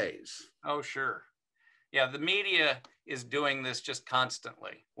unbelievable ways. Oh, sure. Yeah, the media is doing this just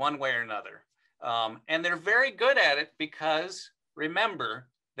constantly, one way or another. And they're very good at it because, remember,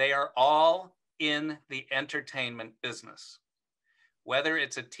 they are all in the entertainment business. Whether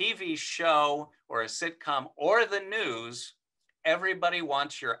it's a TV show or a sitcom or the news, everybody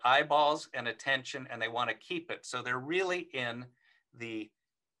wants your eyeballs and attention and they want to keep it. So they're really in the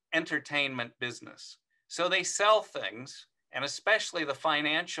entertainment business. So they sell things, and especially the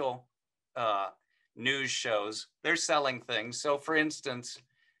financial news shows, they're selling things. So for instance,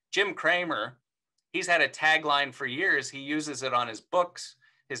 Jim Cramer, he's had a tagline for years. He uses it on his books,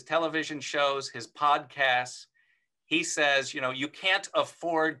 his television shows, his podcasts. He says, you know, you can't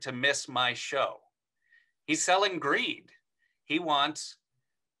afford to miss my show. He's selling greed. He wants,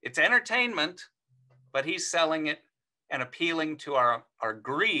 it's entertainment, but he's selling it and appealing to our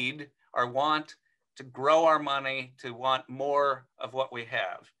greed, our want to grow our money, to want more of what we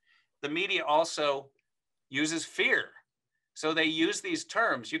have. The media also uses fear. So they use these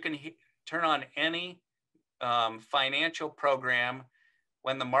terms. You can turn on any financial program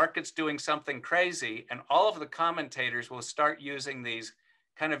when the market's doing something crazy, and all of the commentators will start using these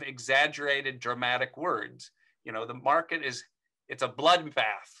kind of exaggerated, dramatic words. You know, the market is, it's a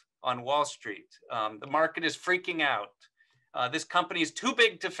bloodbath on Wall Street. The market is freaking out. This company is too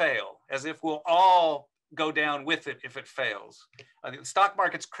big to fail, as if we'll all go down with it if it fails. The stock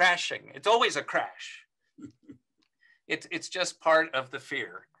market's crashing. It's always a crash. It's just part of the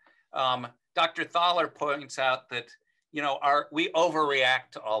fear. Dr. Thaler points out that, you know, we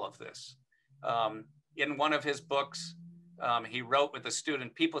overreact to all of this. In one of his books, he wrote with a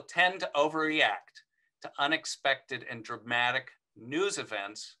student, people tend to overreact to unexpected and dramatic news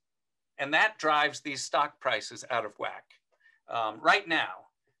events, and that drives these stock prices out of whack. Right now,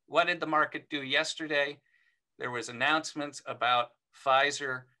 what did the market do yesterday? There was announcements about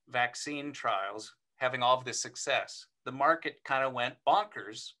Pfizer vaccine trials having all of this success. The market kind of went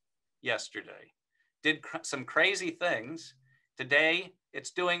bonkers yesterday, did some crazy things. Today,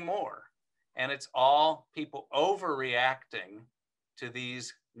 it's doing more. And it's all people overreacting to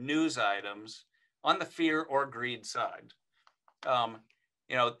these news items on the fear or greed side.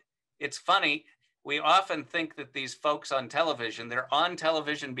 You know, it's funny. We often think that these folks on television, they're on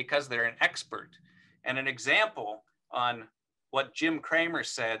television because they're an expert. And an example on what Jim Cramer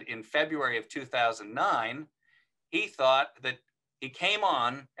said in February of 2009, he thought that he came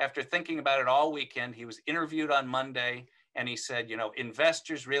on after thinking about it all weekend. He was interviewed on Monday, and he said, you know,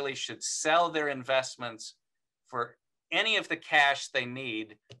 investors really should sell their investments for any of the cash they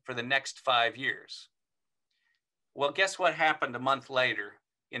need for the next 5 years. Well, guess what happened a month later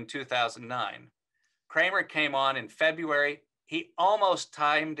in 2009? Cramer came on in February. He almost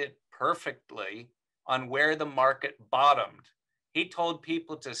timed it perfectly on where the market bottomed. He told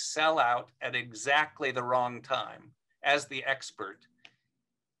people to sell out at exactly the wrong time as the expert,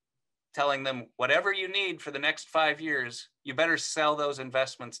 telling them whatever you need for the next 5 years, you better sell those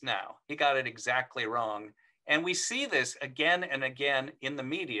investments now. He got it exactly wrong. And we see this again and again in the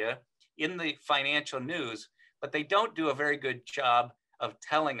media, in the financial news, but they don't do a very good job of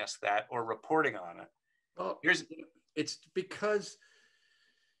telling us that or reporting on it. Well, it's because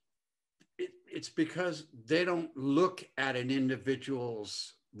they don't look at an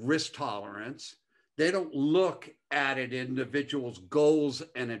individual's risk tolerance. They don't look at an individual's goals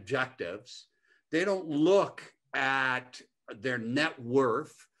and objectives. They don't look at their net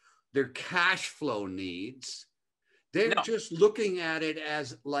worth, their cash flow needs. They're just looking at it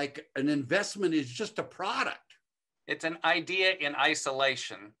as like an investment is just a product. It's an idea in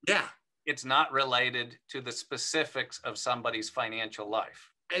isolation. Yeah. It's not related to the specifics of somebody's financial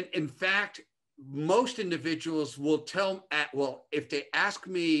life. And in fact, most individuals will tell, well, if they ask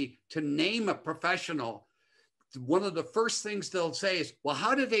me to name a professional, one of the first things they'll say is, well,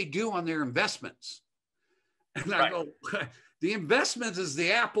 how do they do on their investments? And I go, the investments is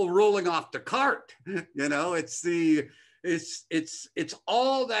the apple rolling off the cart. You know, it's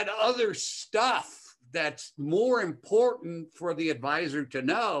all that other stuff that's more important for the advisor to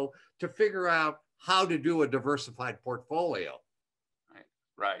know to figure out how to do a diversified portfolio.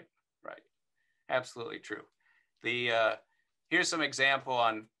 Right. Absolutely true. Here's some example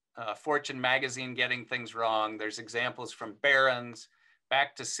on Fortune magazine getting things wrong. There's examples from Barron's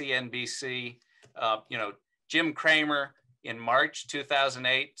back to CNBC. You know, Jim Cramer in March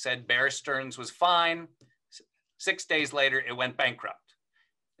 2008 said Bear Stearns was fine. 6 days later, it went bankrupt.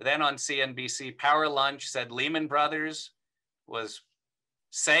 Then on CNBC, Power Lunch said Lehman Brothers was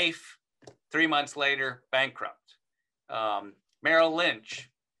safe. 3 months later, bankrupt. Merrill Lynch,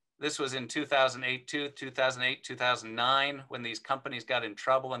 this was in 2008, 2009, when these companies got in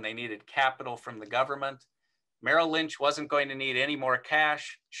trouble and they needed capital from the government. Merrill Lynch wasn't going to need any more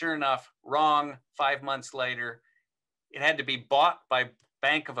cash. Sure enough, wrong. 5 months later, it had to be bought by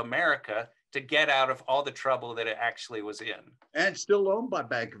Bank of America to get out of all the trouble that it actually was in. And still owned by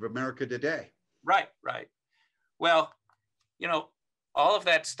Bank of America today. Right. Well, you know, all of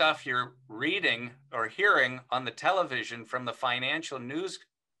that stuff you're reading or hearing on the television from the financial news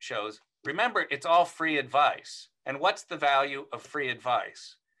shows, remember, it's all free advice. And what's the value of free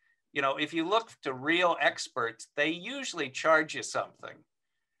advice? You know, if you look to real experts, they usually charge you something.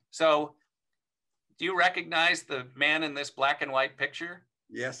 So do you recognize the man in this black and white picture?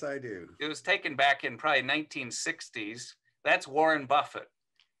 Yes, I do. It was taken back in probably 1960s. That's Warren Buffett.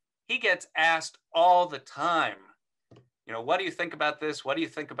 He gets asked all the time, you know, what do you think about this? What do you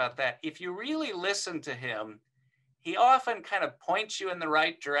think about that? If you really listen to him, he often kind of points you in the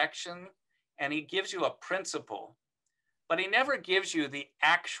right direction and he gives you a principle, but he never gives you the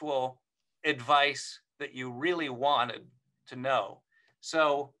actual advice that you really wanted to know.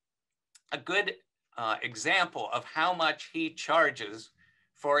 So a good example of how much he charges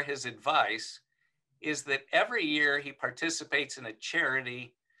for his advice is that every year he participates in a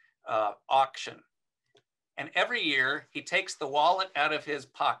charity auction. And every year he takes the wallet out of his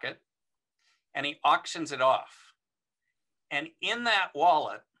pocket and he auctions it off. And in that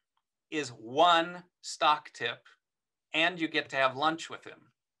wallet is one stock tip, and you get to have lunch with him.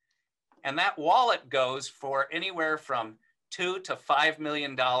 And that wallet goes for anywhere from $2 to $5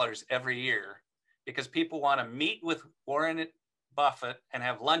 million every year, because people want to meet with Warren Buffett and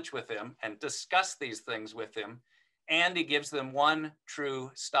have lunch with him and discuss these things with him. And he gives them one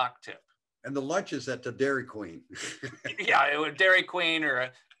true stock tip. And the lunch is at the Dairy Queen. Yeah, a Dairy Queen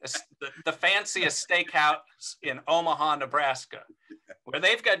or the fanciest steakhouse in Omaha, Nebraska, where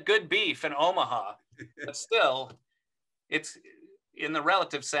they've got good beef in Omaha, but still, it's in the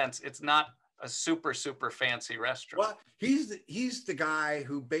relative sense, it's not a super, super fancy restaurant. Well, he's the guy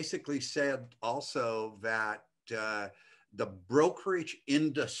who basically said also that the brokerage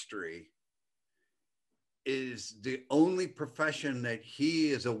industry is the only profession that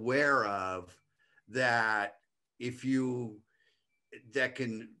he is aware of that that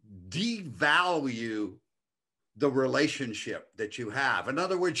can devalue the relationship that you have. In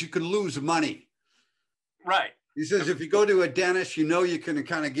other words, you can lose money. Right. He says, if you go to a dentist, you know, you can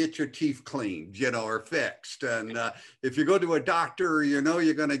kind of get your teeth cleaned, you know, or fixed. And if you go to a doctor, you know,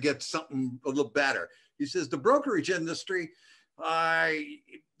 you're going to get something a little better. He says, the brokerage industry,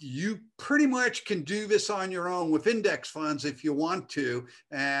 you pretty much can do this on your own with index funds if you want to.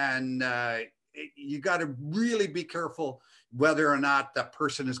 And you got to really be careful whether or not that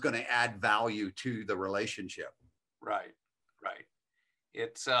person is going to add value to the relationship. Right, right.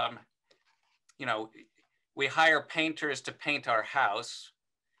 It's, you know, we hire painters to paint our house,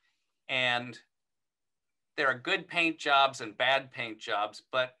 and there are good paint jobs and bad paint jobs,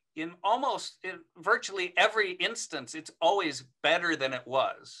 but in virtually every instance, it's always better than it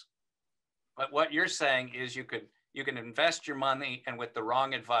was. But what you're saying is you can invest your money, and with the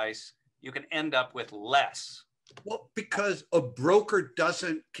wrong advice, you can end up with less. Well, because a broker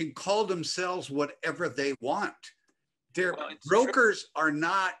can call themselves whatever they want. Brokers are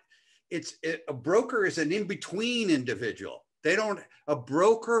not. A broker is an in-between individual. A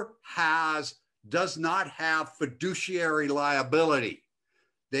broker does not have fiduciary liability.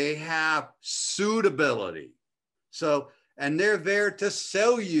 They have suitability. So, and they're there to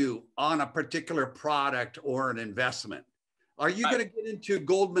sell you on a particular product or an investment. Are you going to get into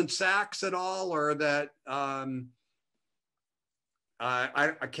Goldman Sachs at all, or that? I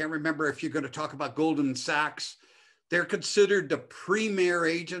can't remember if you're going to talk about Goldman Sachs. They're considered the premier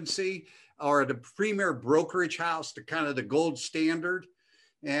agency or the premier brokerage house, the gold standard.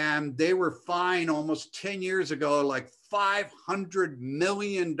 And they were fined almost 10 years ago, like $500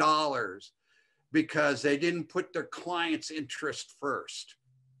 million because they didn't put their clients' interest first.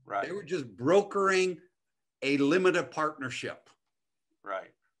 Right. They were just brokering a limited partnership.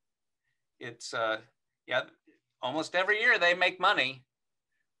 Right. It's, almost every year they make money.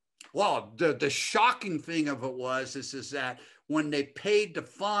 Well, the shocking thing of it is that when they paid the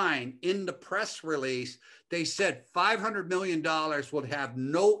fine in the press release, they said $500 million would have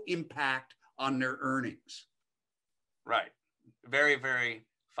no impact on their earnings. Right. Very, very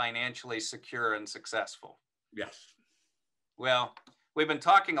financially secure and successful. Yes. Well, we've been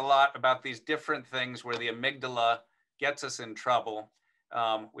talking a lot about these different things where the amygdala gets us in trouble.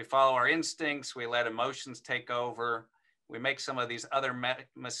 We follow our instincts, we let emotions take over, we make some of these other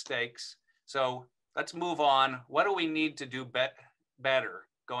mistakes. So let's move on. What do we need to do better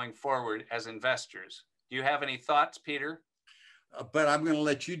going forward as investors? Do you have any thoughts, Peter? But I'm going to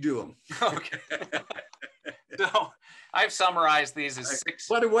let you do them. Okay. So I've summarized these as 6.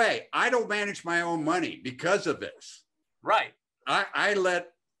 By the way, I don't manage my own money because of this. Right. I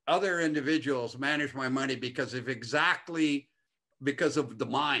let other individuals manage my money because of the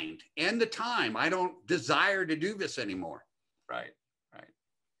mind and the time. I don't desire to do this anymore. Right, right.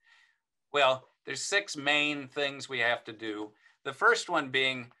 Well, there's 6 main things we have to do. The first one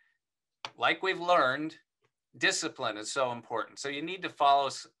being, like we've learned, discipline is so important. So you need to follow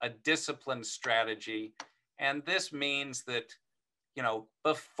a disciplined strategy. And this means that, you know,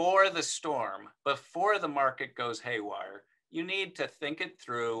 before the storm, before the market goes haywire, you need to think it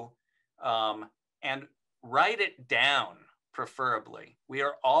through and write it down, preferably. We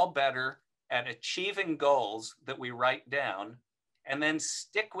are all better at achieving goals that we write down and then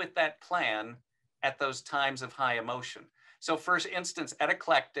stick with that plan at those times of high emotion. So for instance, at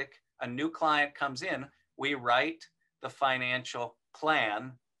Eclectic, a new client comes in, we write the financial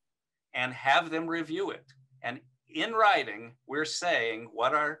plan and have them review it. And in writing, we're saying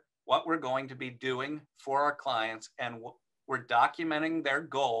what we're going to be doing for our clients, and we're documenting their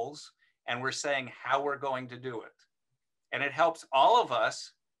goals, and we're saying how we're going to do it. And it helps all of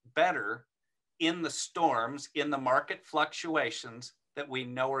us better in the storms, in the market fluctuations that we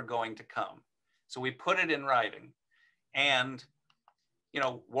know are going to come. So we put it in writing. And, you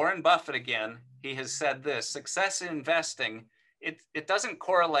know, Warren Buffett, again, he has said this: success in investing, it doesn't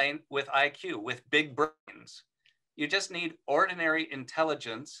correlate with IQ, with big brains. You just need ordinary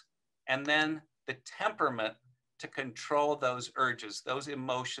intelligence and then the temperament to control those urges, those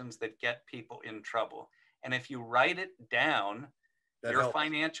emotions that get people in trouble. And if you write it down, your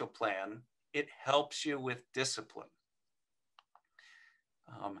financial plan, it helps you with discipline.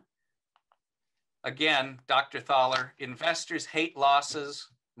 Again, Dr. Thaler, investors hate losses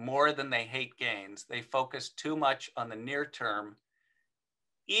more than they hate gains. They focus too much on the near term,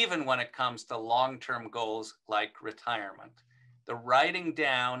 even when it comes to long-term goals like retirement. The writing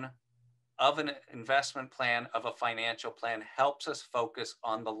down of an investment plan, of a financial plan, helps us focus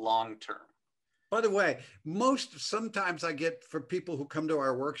on the long term. By the way, sometimes I get for people who come to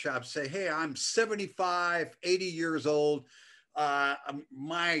our workshops say, hey, I'm 75, 80 years old.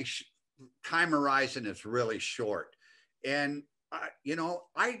 My time horizon is really short. And, you know,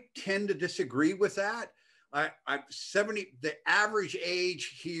 I tend to disagree with that. I'm 70, the average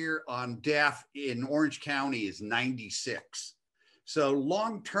age here on deaf in Orange County is 96. So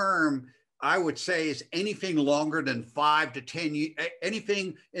long term, I would say, is anything longer than 5 to 10 years,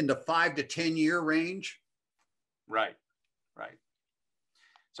 anything in the 5 to 10 year range. Right, right.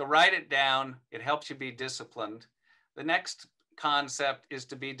 So write it down. It helps you be disciplined. The next concept is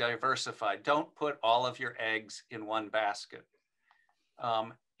to be diversified. Don't put all of your eggs in one basket.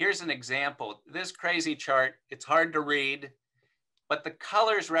 Here's an example. This crazy chart, it's hard to read, but the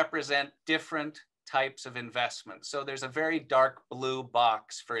colors represent different types of investments. So there's a very dark blue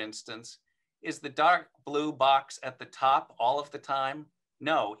box, for instance. Is the dark blue box at the top all of the time?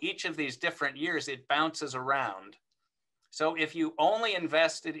 No, each of these different years, it bounces around. So if you only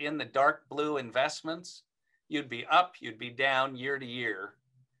invested in the dark blue investments, you'd be up, you'd be down year to year.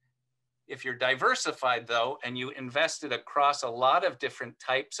 If you're diversified though, and you invested across a lot of different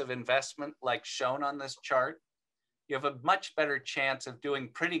types of investment, like shown on this chart, you have a much better chance of doing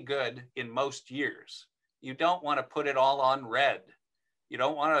pretty good in most years. You don't want to put it all on red. You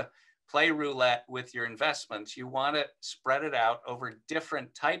don't want to play roulette with your investments. You want to spread it out over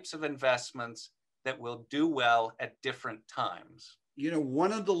different types of investments that will do well at different times. You know,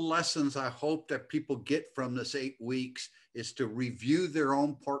 one of the lessons I hope that people get from this 8 weeks is to review their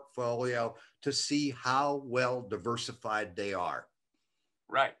own portfolio to see how well diversified they are.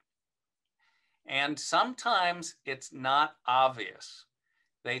 Right. And sometimes it's not obvious.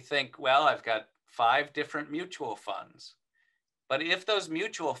 They think, well, I've got 5 different mutual funds. But if those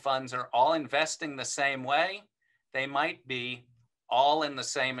mutual funds are all investing the same way, they might be all in the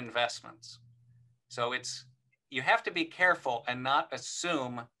same investments. So you have to be careful and not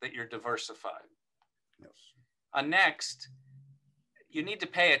assume that you're diversified. Yes. Next, you need to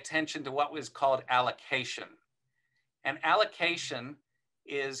pay attention to what was called allocation. And allocation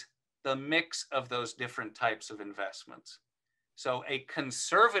is the mix of those different types of investments. So a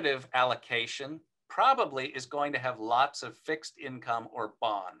conservative allocation probably is going to have lots of fixed income or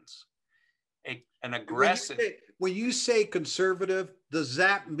bonds. An aggressive... When you say conservative, does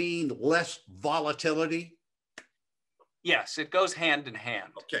that mean less volatility? Yes, it goes hand in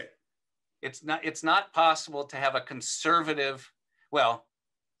hand. Okay. It's not possible to have a conservative, well,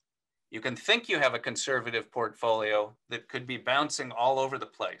 you can think you have a conservative portfolio that could be bouncing all over the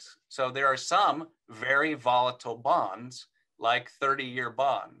place. So there are some very volatile bonds, like 30-year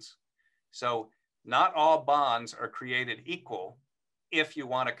bonds. So not all bonds are created equal if you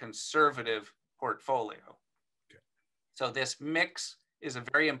want a conservative portfolio. Okay. So this mix is a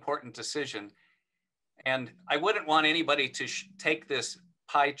very important decision. And I wouldn't want anybody to take this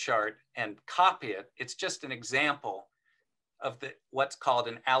pie chart and copy it. It's just an example of what's called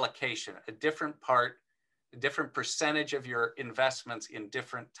an allocation, a different percentage of your investments in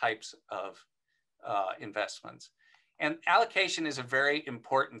different types of investments. And allocation is a very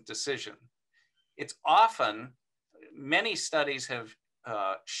important decision. It's often, many studies have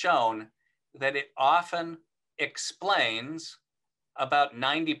shown that it often explains about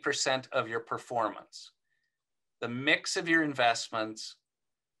 90% of your performance. The mix of your investments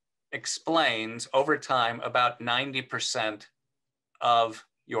explains over time about 90% of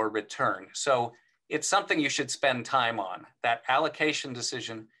your return. So it's something you should spend time on, that allocation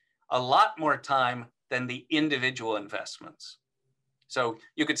decision, a lot more time than the individual investments. So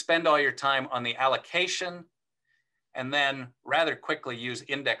you could spend all your time on the allocation and then rather quickly use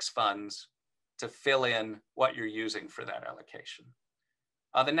index funds to fill in what you're using for that allocation.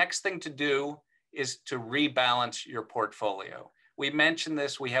 The next thing to do is to rebalance your portfolio. We mentioned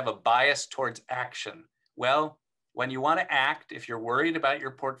this, we have a bias towards action. Well, when you want to act, if you're worried about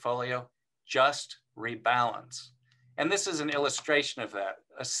your portfolio, just rebalance. And this is an illustration of that.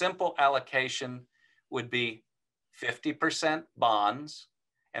 A simple allocation would be 50% bonds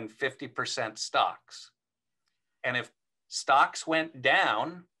and 50% stocks. And if stocks went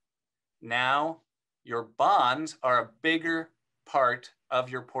down, now your bonds are a bigger part of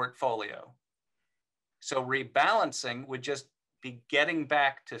your portfolio. So rebalancing would just be getting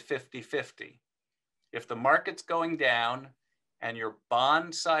back to 50-50. If the market's going down and your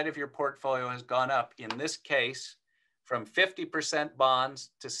bond side of your portfolio has gone up, in this case, from 50% bonds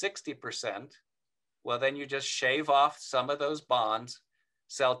to 60%, well, then you just shave off some of those bonds,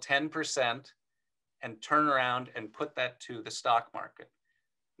 sell 10%, and turn around and put that to the stock market.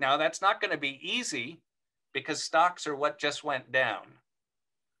 Now, that's not going to be easy because stocks are what just went down.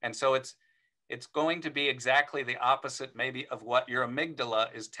 And so it's going to be exactly the opposite maybe of what your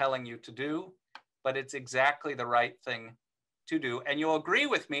amygdala is telling you to do, but it's exactly the right thing to do. And you'll agree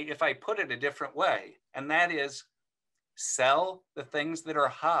with me if I put it a different way, and that is sell the things that are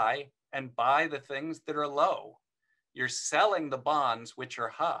high and buy the things that are low. You're selling the bonds which are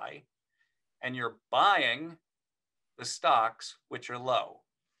high, and you're buying the stocks which are low.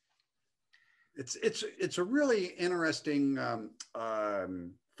 It's a really interesting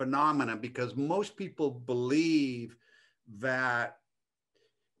phenomena, because most people believe that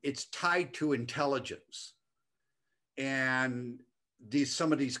it's tied to intelligence and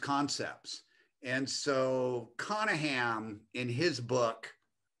some of these concepts. And so Conaham, in his book,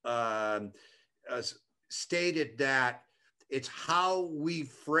 stated that it's how we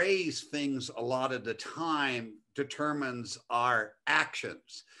phrase things a lot of the time determines our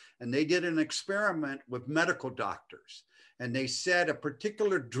actions. And they did an experiment with medical doctors, and they said a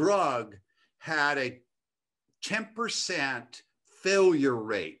particular drug had a 10% failure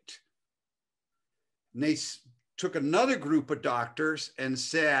rate. And they took another group of doctors and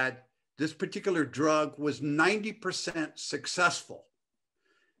said this particular drug was 90% successful.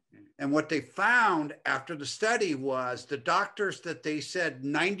 And what they found after the study was the doctors that they said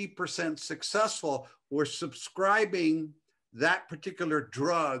 90% successful were subscribing that particular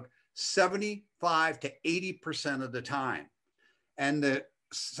drug 75 to 80% of the time. And the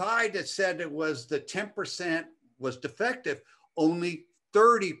side that said it was the 10% was defective only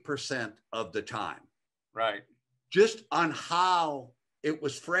 30% of the time. Right. Just on how it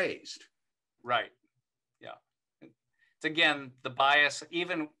was phrased. Right. Yeah. It's again, the bias,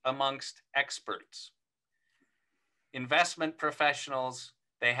 even amongst experts. Investment professionals,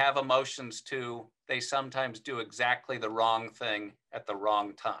 they have emotions too. They sometimes do exactly the wrong thing at the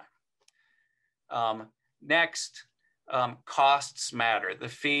wrong time. Next, costs matter. The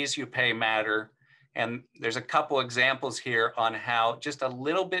fees you pay matter. And there's a couple examples here on how just a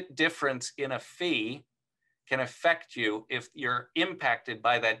little bit difference in a fee can affect you if you're impacted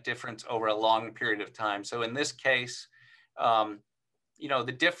by that difference over a long period of time. So in this case,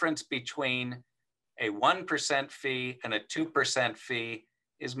 the difference between a 1% fee and a 2% fee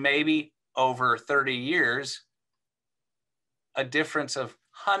is maybe over 30 years, a difference of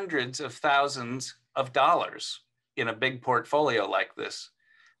hundreds of thousands of dollars in a big portfolio like this.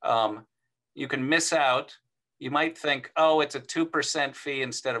 You can miss out. You might think, oh, it's a 2% fee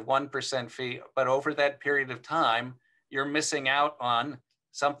instead of 1% fee, but over that period of time, you're missing out on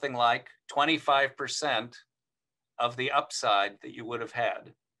something like 25% of the upside that you would have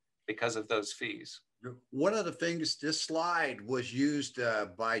had because of those fees. One of the things, this slide was used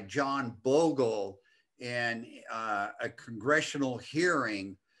by John Bogle in a congressional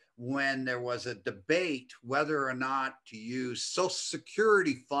hearing when there was a debate whether or not to use Social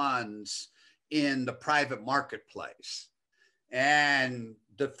Security funds in the private marketplace. And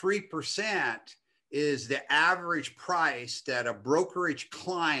the 3% is the average price that a brokerage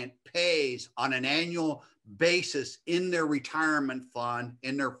client pays on an annual basis in their retirement fund,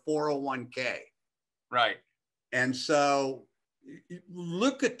 in their 401k. Right. And so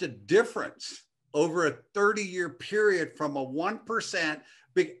look at the difference over a 30-year period from a 1%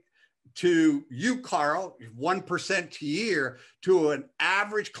 to you, Carl, 1% a year, to an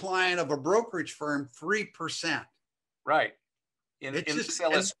average client of a brokerage firm, 3%. Right. In this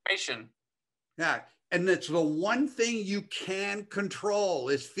illustration. Yeah. And it's the one thing you can control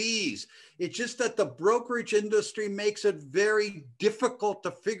is fees. It's just that the brokerage industry makes it very difficult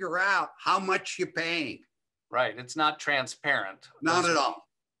to figure out how much you're paying. Right. It's not transparent. Not at all.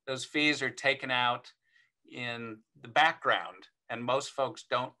 Those fees are taken out in the background, and most folks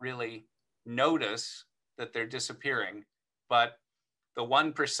don't really notice that they're disappearing. But the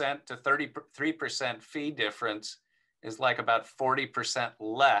 1% to 33% fee difference is like about 40%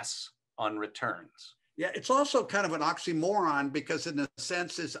 less on returns. Yeah, it's also kind of an oxymoron because in a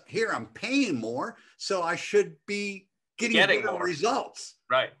sense is here I'm paying more, so I should be getting better more results.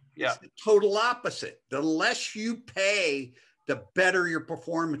 Right. Yeah. It's the total opposite. The less you pay, the better your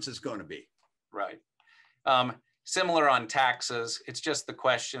performance is going to be. Right. Similar on taxes. It's just the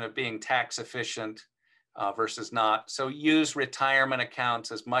question of being tax efficient versus not. So use retirement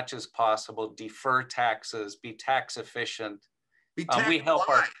accounts as much as possible. Defer taxes. Be tax efficient. Be tax we help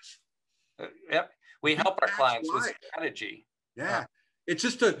wise. We help our clients with strategy. Yeah. It's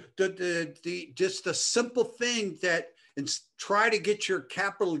just just a simple thing that try to get your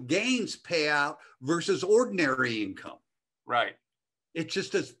capital gains payout versus ordinary income. Right. It's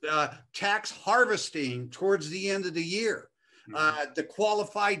just a tax harvesting towards the end of the year. The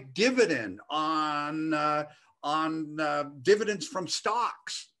qualified dividend on dividends from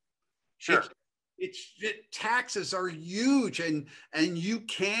stocks. Sure. Taxes are huge and you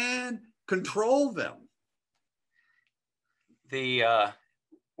can control them. We're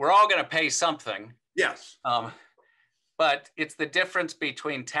all going to pay something. Yes. But it's the difference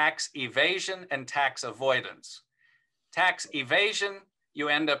between tax evasion and tax avoidance. Tax evasion, you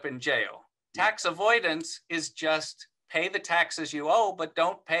end up in jail. Tax avoidance is just pay the taxes you owe, but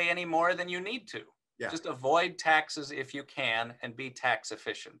don't pay any more than you need to. Yeah. Just avoid taxes if you can and be tax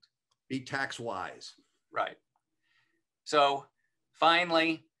efficient. Be tax wise. Right. So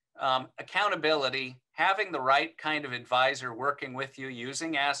finally, accountability, having the right kind of advisor working with you,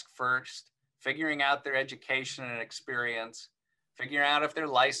 using Ask First, figuring out their education and experience, figuring out if they're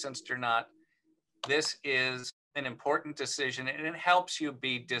licensed or not. This is an important decision and it helps you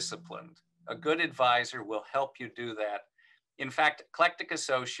be disciplined. A good advisor will help you do that. In fact, Eclectic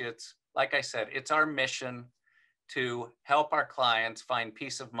Associates, like I said, it's our mission to help our clients find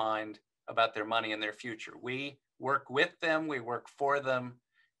peace of mind about their money and their future. We work with them, we work for them,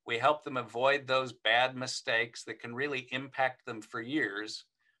 we help them avoid those bad mistakes that can really impact them for years.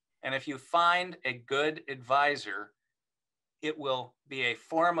 And if you find a good advisor, it will be a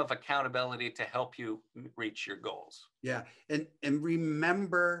form of accountability to help you reach your goals. Yeah, and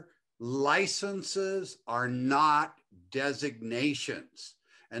remember, licenses are not designations.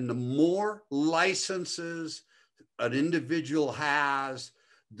 And the more licenses an individual has,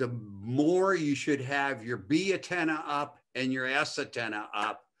 the more you should have your B antenna up and your S antenna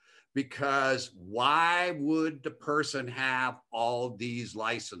up, because why would the person have all these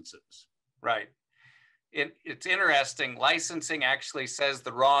licenses? Right. It's interesting. Licensing actually says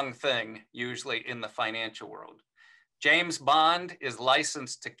the wrong thing, usually in the financial world. James Bond is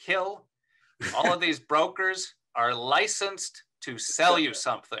licensed to kill. All of these brokers are licensed to sell you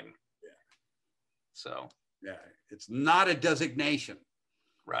something. Yeah. So. Yeah, it's not a designation.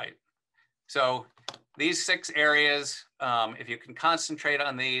 Right. So these 6 areas, if you can concentrate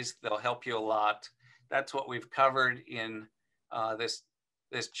on these, they'll help you a lot. That's what we've covered in this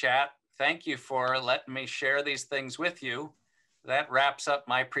chat. Thank you for letting me share these things with you. That wraps up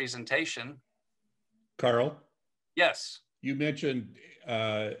my presentation. Carl? Yes. You mentioned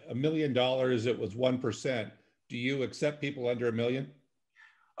 $1 million, it was 1%. Do you accept people under $1 million?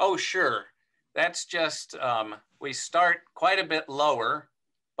 Oh, sure. That's just, we start quite a bit lower,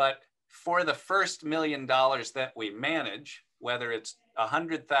 but for the first $1 million that we manage, whether it's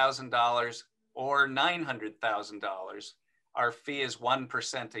 $100,000 or $900,000, our fee is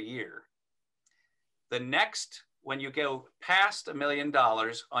 1% a year. The next, when you go past $1 million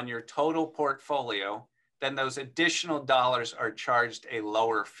on your total portfolio, then those additional dollars are charged a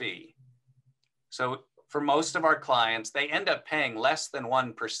lower fee. So for most of our clients, they end up paying less than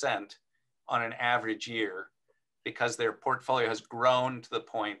 1% on an average year because their portfolio has grown to the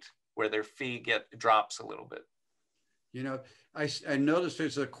point where their fee drops a little bit. You know, I noticed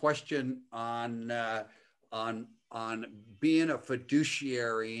there's a question on being a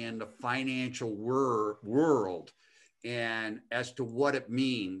fiduciary in the financial world and as to what it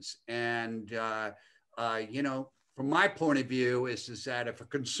means. And You know, from my point of view, is that if a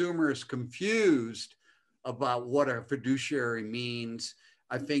consumer is confused about what a fiduciary means,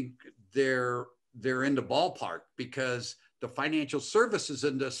 I think they're in the ballpark, because the financial services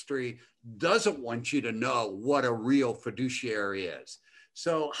industry doesn't want you to know what a real fiduciary is.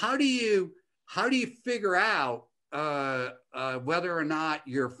 So how do you figure out whether or not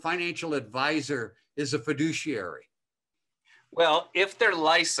your financial advisor is a fiduciary? Well, if they're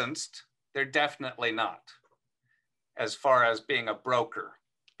licensed, they're definitely not, as far as being a broker,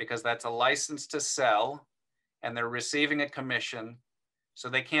 because that's a license to sell and they're receiving a commission. So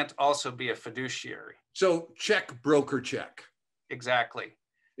they can't also be a fiduciary. So check, broker check. Exactly.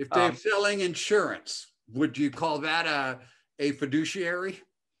 If they're selling insurance, would you call that a fiduciary?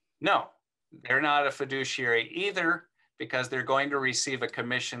 No, they're not a fiduciary either, because they're going to receive a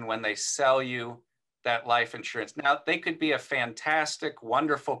commission when they sell you that life insurance. Now, they could be a fantastic,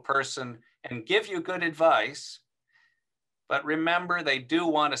 wonderful person and give you good advice, but remember, they do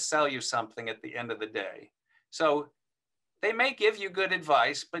want to sell you something at the end of the day. So they may give you good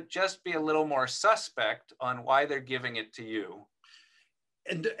advice, but just be a little more suspect on why they're giving it to you.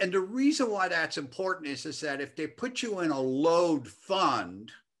 And the reason why that's important is that if they put you in a load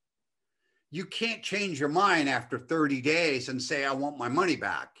fund, you can't change your mind after 30 days and say, I want my money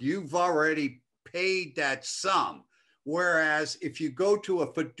back. You've already paid that sum. Whereas if you go to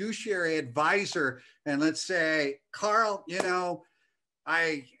a fiduciary advisor and let's say, Carl, you know,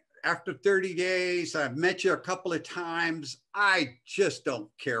 after 30 days, I've met you a couple of times, I just don't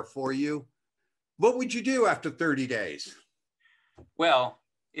care for you. What would you do after 30 days? Well,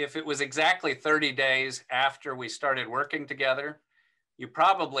 if it was exactly 30 days after we started working together, you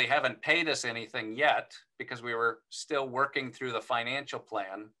probably haven't paid us anything yet because we were still working through the financial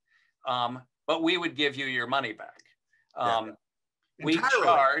plan, but we would give you your money back.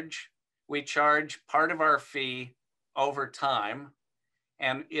 We charge part of our fee over time.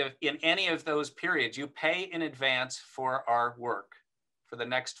 And if in any of those periods, you pay in advance for our work for the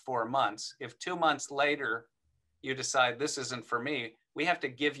next 4 months. If 2 months later, you decide this isn't for me, we have to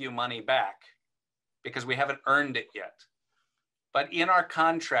give you money back because we haven't earned it yet. But in our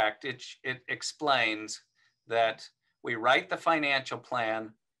contract, it explains that we write the financial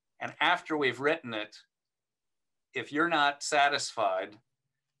plan, and after we've written it, if you're not satisfied,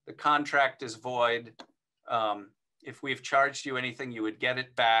 the contract is void. If we've charged you anything, you would get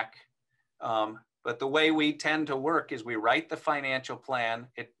it back. But the way we tend to work is we write the financial plan.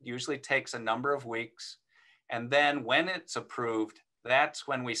 It usually takes a number of weeks. And then when it's approved, that's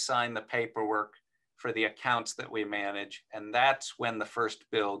when we sign the paperwork for the accounts that we manage. And that's when the first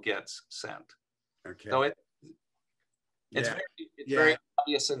bill gets sent. Okay. So it's very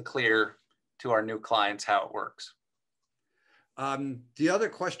obvious and clear to our new clients how it works. The other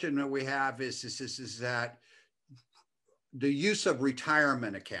question that we have is that the use of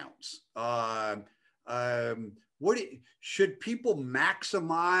retirement accounts. Should people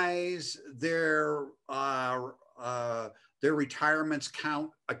maximize their retirement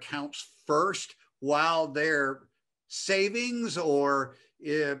accounts first while they're savings, or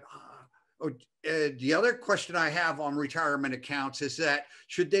the other question I have on retirement accounts is that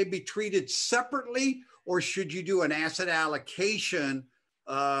should they be treated separately, or should you do an asset allocation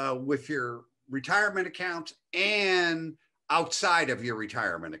with your retirement accounts and outside of your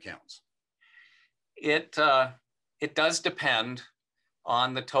retirement accounts? It does depend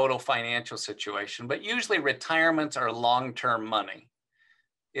on the total financial situation, but usually retirements are long-term money.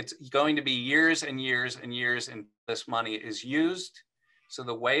 It's going to be years and years and years and this money is used. So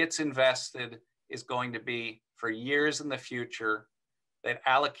the way it's invested is going to be for years in the future. That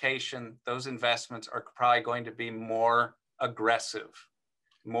allocation, those investments are probably going to be more aggressive,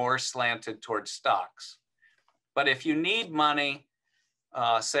 more slanted towards stocks. But if you need money,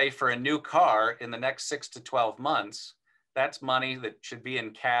 say for a new car in the next 6 to 12 months, that's money that should be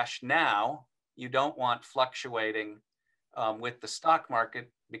in cash now. You don't want fluctuating with the stock market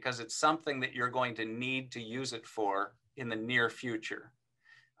because it's something that you're going to need to use it for in the near future.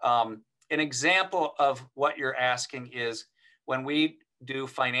 An example of what you're asking is when we do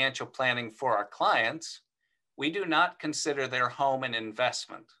financial planning for our clients, we do not consider their home an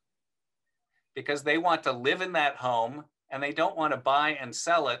investment because they want to live in that home and they don't want to buy and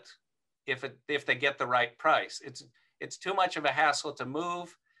sell it if they get the right price. It's too much of a hassle to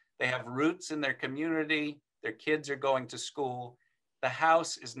move. They have roots in their community. Their kids are going to school. The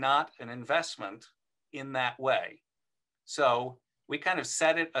house is not an investment in that way. So we kind of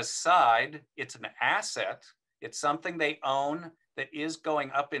set it aside. It's an asset. It's something they own that is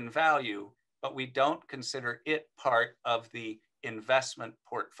going up in value, but we don't consider it part of the investment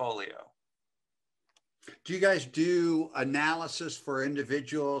portfolio. Do you guys do analysis for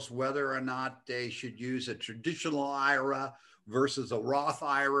individuals, whether or not they should use a traditional IRA versus a Roth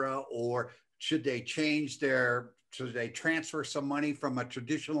IRA, or should they should they transfer some money from a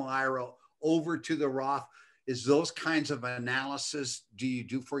traditional IRA over to the Roth? Is those kinds of analysis do you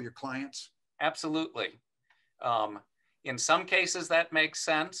do for your clients? Absolutely. In some cases that makes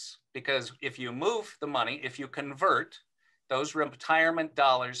sense, because if you move the money, if you convert those retirement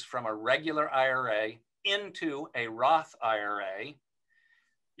dollars from a regular IRA into a Roth IRA,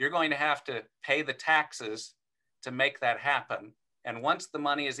 you're going to have to pay the taxes to make that happen. And once the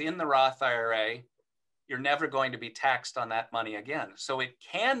money is in the Roth IRA, you're never going to be taxed on that money again. So it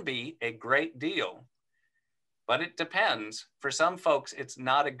can be a great deal, but it depends. For some folks, it's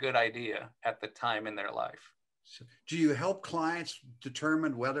not a good idea at the time in their life. So do you help clients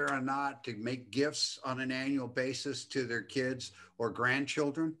determine whether or not to make gifts on an annual basis to their kids or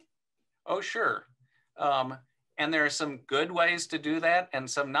grandchildren? Oh, sure. And there are some good ways to do that and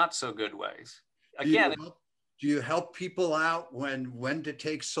some not so good ways. Again, do you help people out when to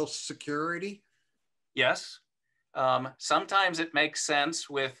take Social Security? Yes. Sometimes it makes sense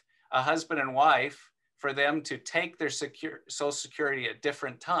with a husband and wife for them to take their Social Security at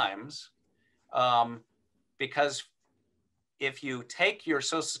different times, because if you take your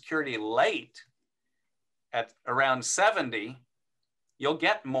Social Security late at around 70, you'll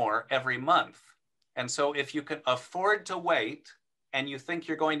get more every month. And so if you can afford to wait and you think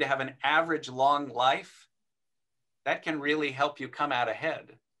you're going to have an average long life, that can really help you come out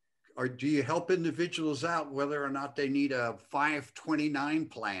ahead. Or do you help individuals out whether or not they need a 529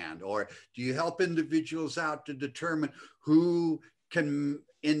 plan? Or do you help individuals out to determine who can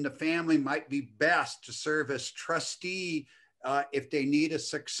in the family might be best to serve as trustee if they need a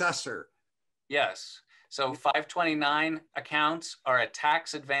successor? Yes. So 529 accounts are a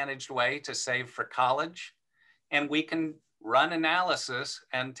tax-advantaged way to save for college. And we can run analysis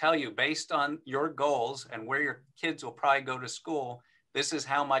and tell you, based on your goals and where your kids will probably go to school, this is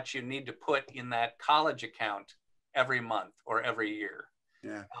how much you need to put in that college account every month or every year.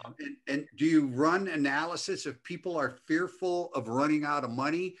 Yeah. And do you run analysis if people are fearful of running out of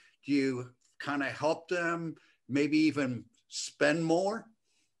money? Do you kind of help them maybe even spend more?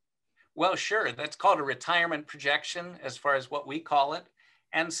 Well, sure. That's called a retirement projection as far as what we call it.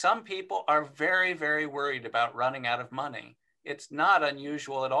 And some people are very, very worried about running out of money. It's not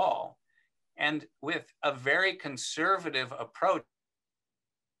unusual at all. And with a very conservative approach